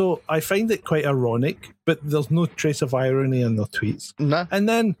so I find it quite ironic, but there's no trace of irony in their tweets. No. And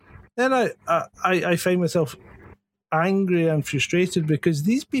then I find myself angry and frustrated because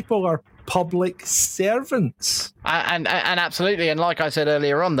these people are public servants. And absolutely, and like I said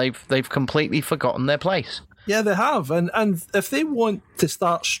earlier on, they've completely forgotten their place. Yeah, they have. And if they want to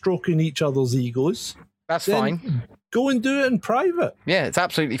start stroking each other's egos, that's fine. Go and do it in private. Yeah, it's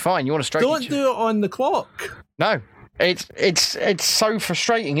absolutely fine. You want to stroke Don't do it on the clock. No. It's so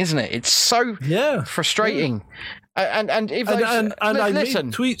frustrating, isn't it? It's so frustrating. Yeah. And if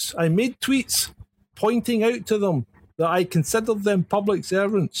I made tweets pointing out to them that I considered them public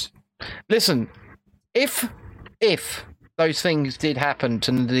servants. Listen, if those things did happen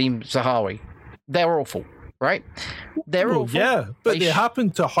to Nadeem Zahawi, they're awful, right? They're awful. Yeah, but they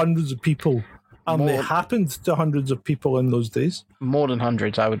happened to hundreds of people, and they happened to hundreds of people in those days. More than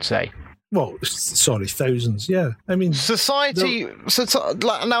hundreds, I would say. Well, sorry, thousands. Yeah, I mean, society.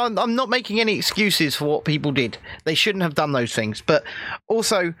 Now, I'm not making any excuses for what people did. They shouldn't have done those things. But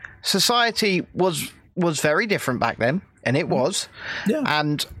also, society was very different back then, and it was. Yeah.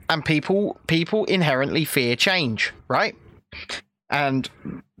 And people inherently fear change, right? And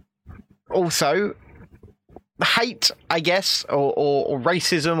also hate, I guess, or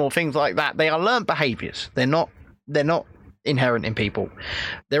racism or things like that. They are learned behaviours. They're not inherent in people.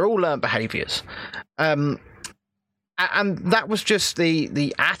 They're all learned behaviours. And that was just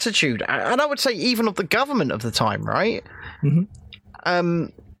the attitude, and I would say even of the government of the time, right? Mm-hmm.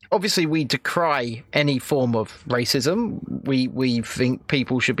 Obviously, we decry any form of racism. We think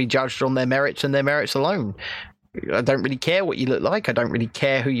people should be judged on their merits and their merits alone. I don't really care what you look like. I don't really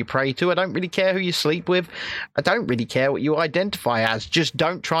care who you pray to. I don't really care who you sleep with. I don't really care what you identify as. Just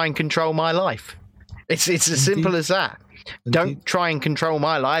don't try and control my life. It's as simple as that. Indeed. Don't try and control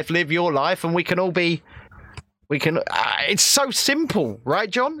my life. Live your life, and we can all be. It's so simple, right,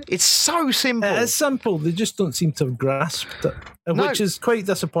 John? It's so simple. It is simple. They just don't seem to have grasped it, No. which is quite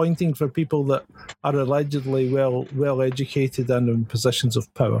disappointing for people that are allegedly well educated and in positions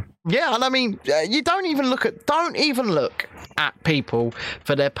of power. Yeah, and I mean, you don't even look at people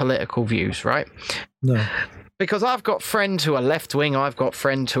for their political views, right? No. Because I've got friends who are left wing, I've got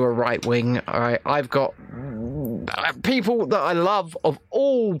friends who are right wing. Right? I've got people that I love of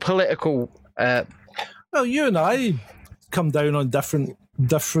all political. Well, you and I come down on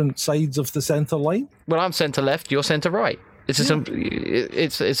different sides of the centre line. Well, I'm centre left, you're centre right.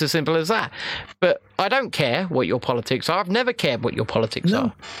 It's as simple as that. But I don't care what your politics are. I've never cared what your politics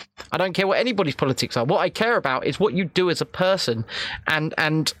are. I don't care what anybody's politics are. What I care about is what you do as a person,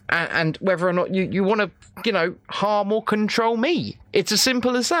 and whether or not you want to, harm or control me. It's as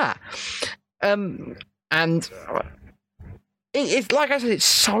simple as that. And it's like I said, it's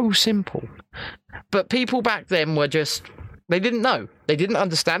so simple. But people back then were they didn't know. They didn't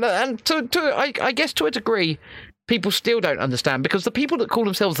understand it. And I guess to a degree, people still don't understand, because the people that call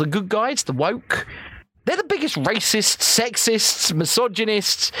themselves the good guys, the woke, they're the biggest racists, sexists,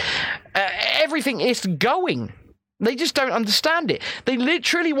 misogynists, everything is going. They just don't understand it. They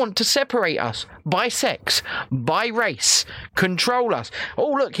literally want to separate us by sex, by race, control us.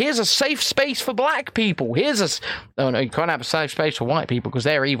 Oh, look, here's a safe space for black people. Oh, no, you can't have a safe space for white people because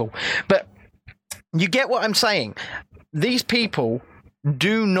they're evil. But you get what I'm saying. These people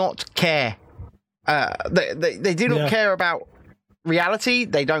do not care. They do not care about reality.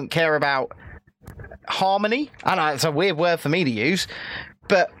 They don't care about harmony. I know it's a weird word for me to use,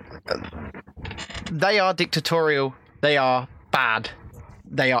 but they are dictatorial. They are bad.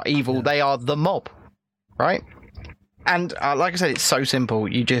 They are evil. Yeah. They are the mob, right? And like I said, it's so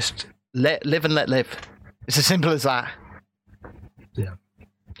simple. You just live and let live. It's as simple as that. Yeah.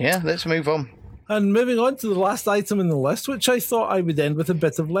 Yeah, let's move on. And moving on to the last item in the list, which I thought I would end with a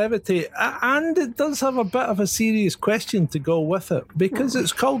bit of levity. And it does have a bit of a serious question to go with it, because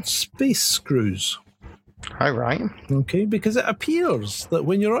it's called space screws. All right. Okay, because it appears that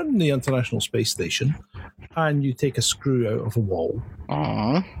when you're on the International Space Station and you take a screw out of a wall,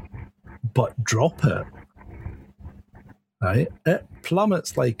 but drop it, right, it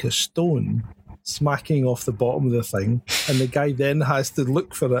plummets like a stone, smacking off the bottom of the thing, and the guy then has to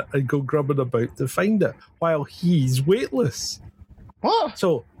look for it and go grubbing about to find it while he's weightless. What?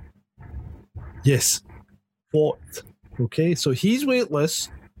 So, yes. What? Okay, so he's weightless,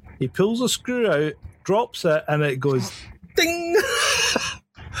 he pulls a screw out, drops it, and it goes ding!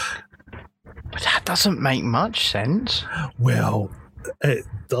 But that doesn't make much sense. Well, it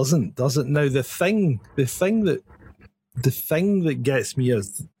doesn't, does it? Now, the thing that gets me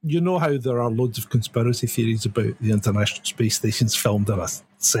is, you know how there are loads of conspiracy theories about the International Space Station's filmed on a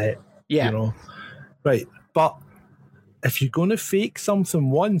set? Yeah. You know? Right. But if you're going to fake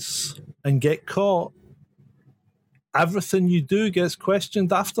something once and get caught, everything you do gets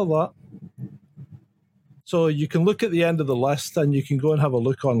questioned after that. So you can look at the end of the list and you can go and have a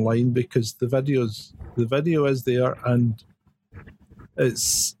look online, because the video is there, and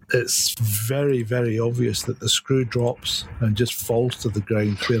it's very, very obvious that the screw drops and just falls to the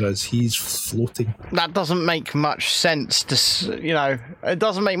ground, whereas he's floating. That doesn't make much sense. It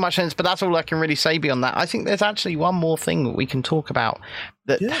doesn't make much sense, but that's all I can really say beyond that. I think there's actually one more thing that we can talk about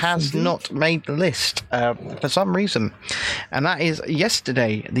that has not made the list for some reason, and that is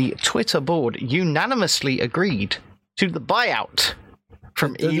yesterday the Twitter board unanimously agreed to the buyout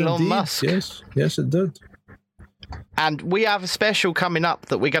from Elon Musk. Yes, it did. And we have a special coming up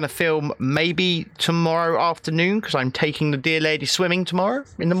that we're going to film maybe tomorrow afternoon, because I'm taking the dear lady swimming tomorrow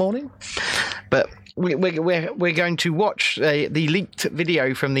in the morning. But we're going to watch the leaked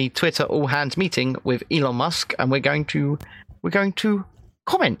video from the Twitter all hands meeting with Elon Musk, and we're going to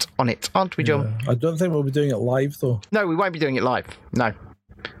comment on it, aren't we, John? Yeah. I don't think we'll be doing it live though. No, we won't be doing it live.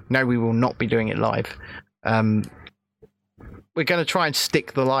 No, we will not be doing it live. We're going to try and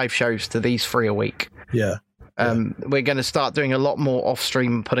stick the live shows to these 3 a week. Yeah. We're going to start doing a lot more off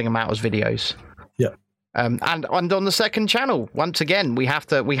stream, putting them out as videos. Yeah. And on the second channel, once again, we have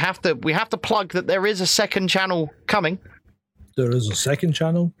to plug that there is a second channel coming. There is a second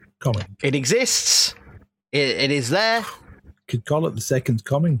channel coming. It exists. It is there. Could call it the second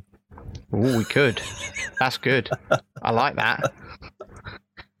coming. Oh, we could. That's good. I like that.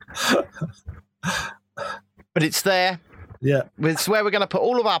 But it's there. Yeah. It's where we're going to put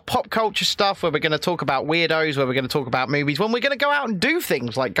all of our pop culture stuff, where we're going to talk about weirdos, where we're going to talk about movies, when we're going to go out and do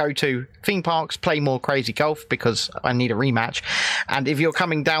things like go to theme parks, play more Crazy Golf, because I need a rematch. And if you're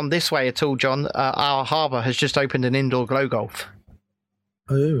coming down this way at all, John, our harbour has just opened an indoor glow golf.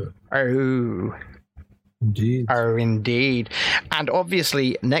 Oh. Oh. Indeed. Oh, indeed. And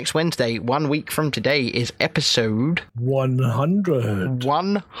obviously, next Wednesday, 1 week from today, is episode 100.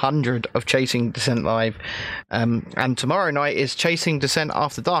 100 of Chasing Descent Live. And tomorrow night is Chasing Descent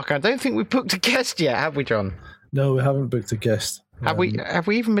After Dark. I don't think we've booked a guest yet, have we, John? No, we haven't booked a guest. Have we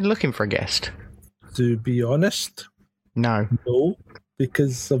even been looking for a guest? To be honest, No.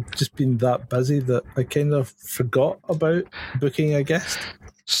 Because I've just been that busy that I kind of forgot about booking a guest.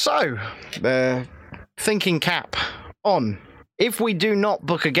 So, thinking cap on. If we do not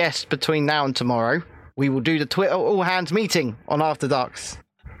book a guest between now and tomorrow, we will do the Twitter all hands meeting on After Darks.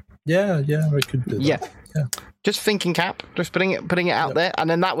 Yeah, we could do that. Yeah. Just thinking cap, just putting it out there, and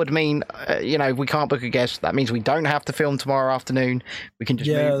then that would mean, if we can't book a guest, that means we don't have to film tomorrow afternoon. We can just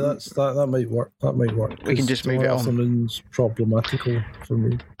move. that might work. That might work. We can just move it on. Afternoon's problematical for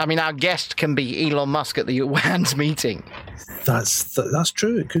me. I mean, our guest can be Elon Musk at the all hands meeting. That's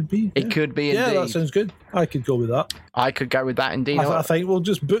true. It could be. It could be. Indeed. Yeah, that sounds good. I could go with that. I could go with that indeed. I think we'll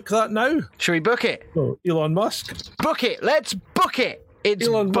just book that now. Should we book it? Oh, Elon Musk. Book it. Let's book it. It's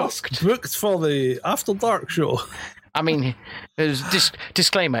Elon booked. Musk booked for the After Dark show. I mean, there's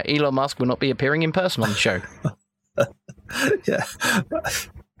disclaimer: Elon Musk will not be appearing in person on the show. Yeah.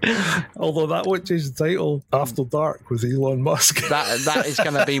 Although that won't change the title. After Dark with Elon Musk. That is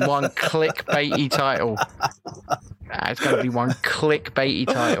going to be one clickbaity title. It's going to be one clickbaity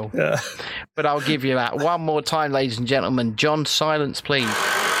title. Yeah. But I'll give you that one more time, ladies and gentlemen. John, silence, please.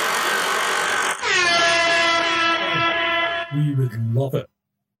 We would love it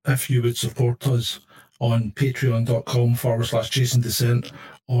if you would support us on patreon.com/Chasing Descent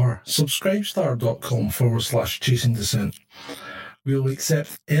or subscribestar.com/Chasing Descent. We'll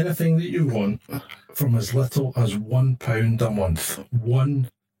accept anything that you want from as little as £1 a month. £1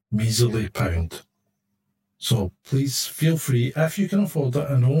 measly pound. So please feel free, if you can afford it,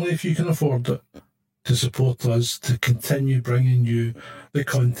 and only if you can afford it, to support us to continue bringing you the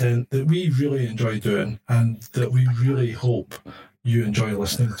content that we really enjoy doing and that we really hope you enjoy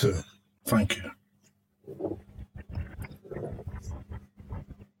listening to. Thank you.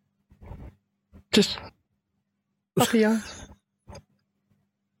 Just puppy eyes.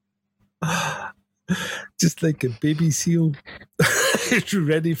 Just like a baby seal. It's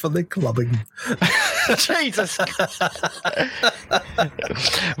ready for the clubbing. Jesus.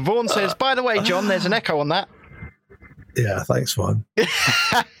 Vaughan says, by the way, John, there's an echo on that. Yeah, thanks, Vaughan.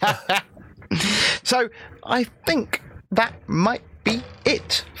 So I think that might be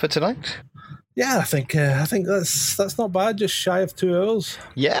it for tonight. Yeah, I think that's not bad. Just shy of 2 hours.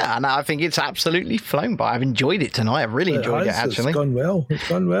 Yeah, and I think it's absolutely flown by. I've enjoyed it tonight. I've really enjoyed it, actually. It's gone well. It's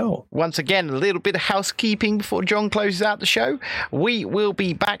gone well. Once again, a little bit of housekeeping before John closes out the show. We will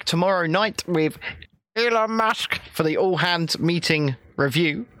be back tomorrow night with Elon Musk for the all hands meeting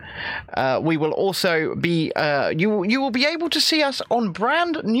review. We will also be you will be able to see us on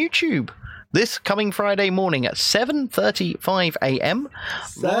brand YouTube this coming Friday morning at 7:35 a.m.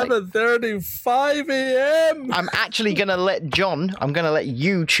 7:35 a.m. I'm actually going to let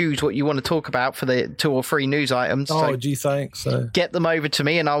you choose what you want to talk about for the 2 or 3 news items. Oh, So gee, thanks. get them over to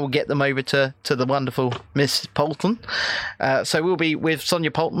me and I will get them over to the wonderful Miss Poulton. So we'll be with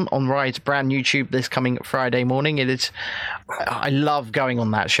Sonia Poulton on Ride's brand YouTube this coming Friday morning. I love going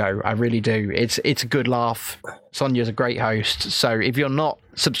on that show. I really do. It's a good laugh. Sonia's a great host. So if you're not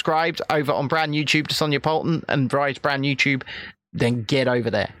subscribed over on brand YouTube to Sonia Poulton and Ride's brand YouTube, then get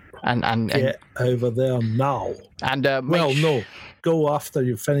over there and get over there now. And no, go after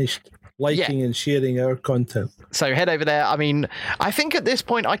you've finished liking and sharing our content. So head over there. I mean, I think at this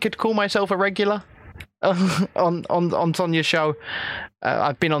point I could call myself a regular. on Sonia's show.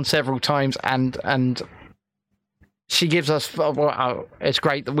 I've been on several times, and she gives us. It's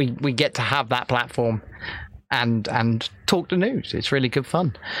great that we get to have that platform and talk the news. It's really good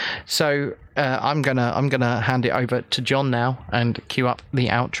fun. So I'm gonna hand it over to John now and cue up the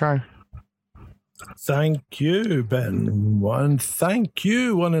outro. Thank you, Ben. And thank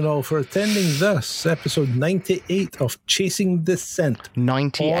you, one and all, for attending this episode 98 of Chasing Descent.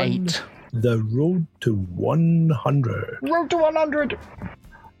 98. The road to 100. Road to 100.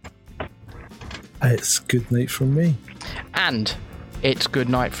 It's good night from me. And it's good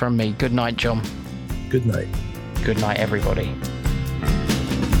night from me. Good night, John. Good night. Good night, everybody.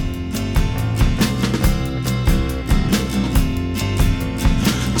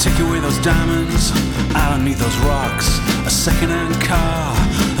 Take away those diamonds, I don't need those rocks. A second-hand car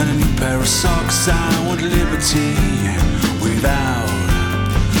and a new pair of socks. I want liberty without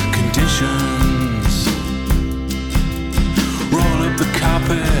conditions. Roll up the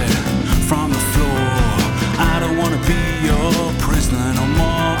carpet from the floor. I don't want to be your prisoner no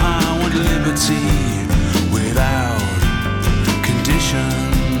more. I want liberty without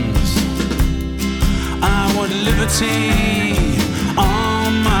conditions. I want liberty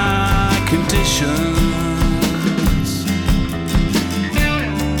on my conditions.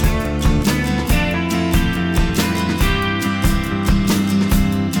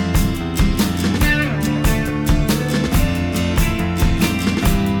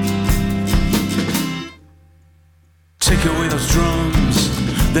 Take away those drums,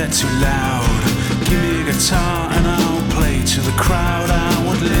 they're too loud. Give me a guitar and I'll play to the crowd. I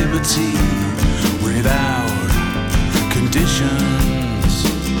want liberty without conditions.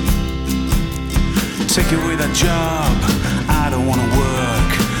 Take away that job, I don't wanna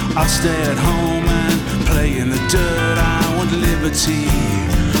work. I'll stay at home and play in the dirt. I want liberty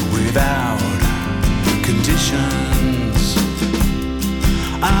without conditions.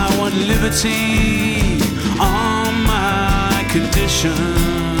 I want liberty on my conditions.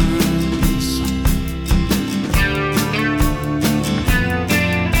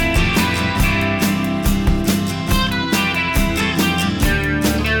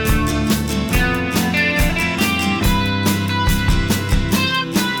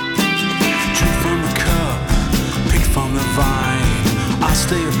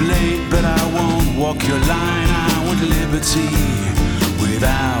 Stay up late, but I won't walk your line. I want liberty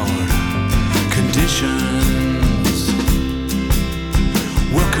without conditions.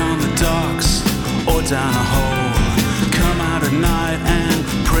 Work on the docks or down a hole. Come out at night and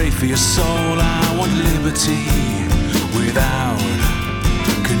pray for your soul. I want liberty without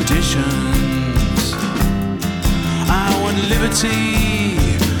conditions. I want liberty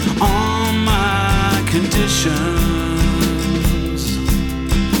on my conditions.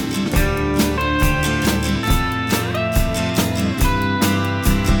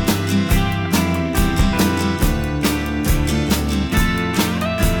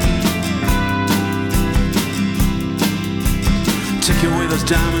 Take away those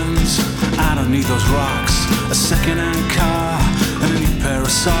diamonds, I don't need those rocks. A second-hand car and a new pair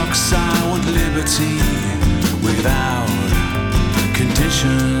of socks. I want liberty without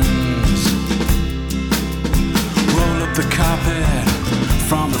conditions. Roll up the carpet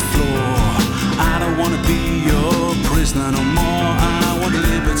from the floor. I don't want to be your prisoner no more. I want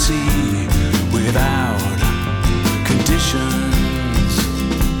liberty without conditions.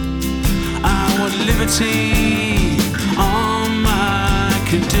 I want liberty on my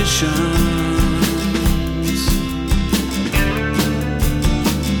conditions.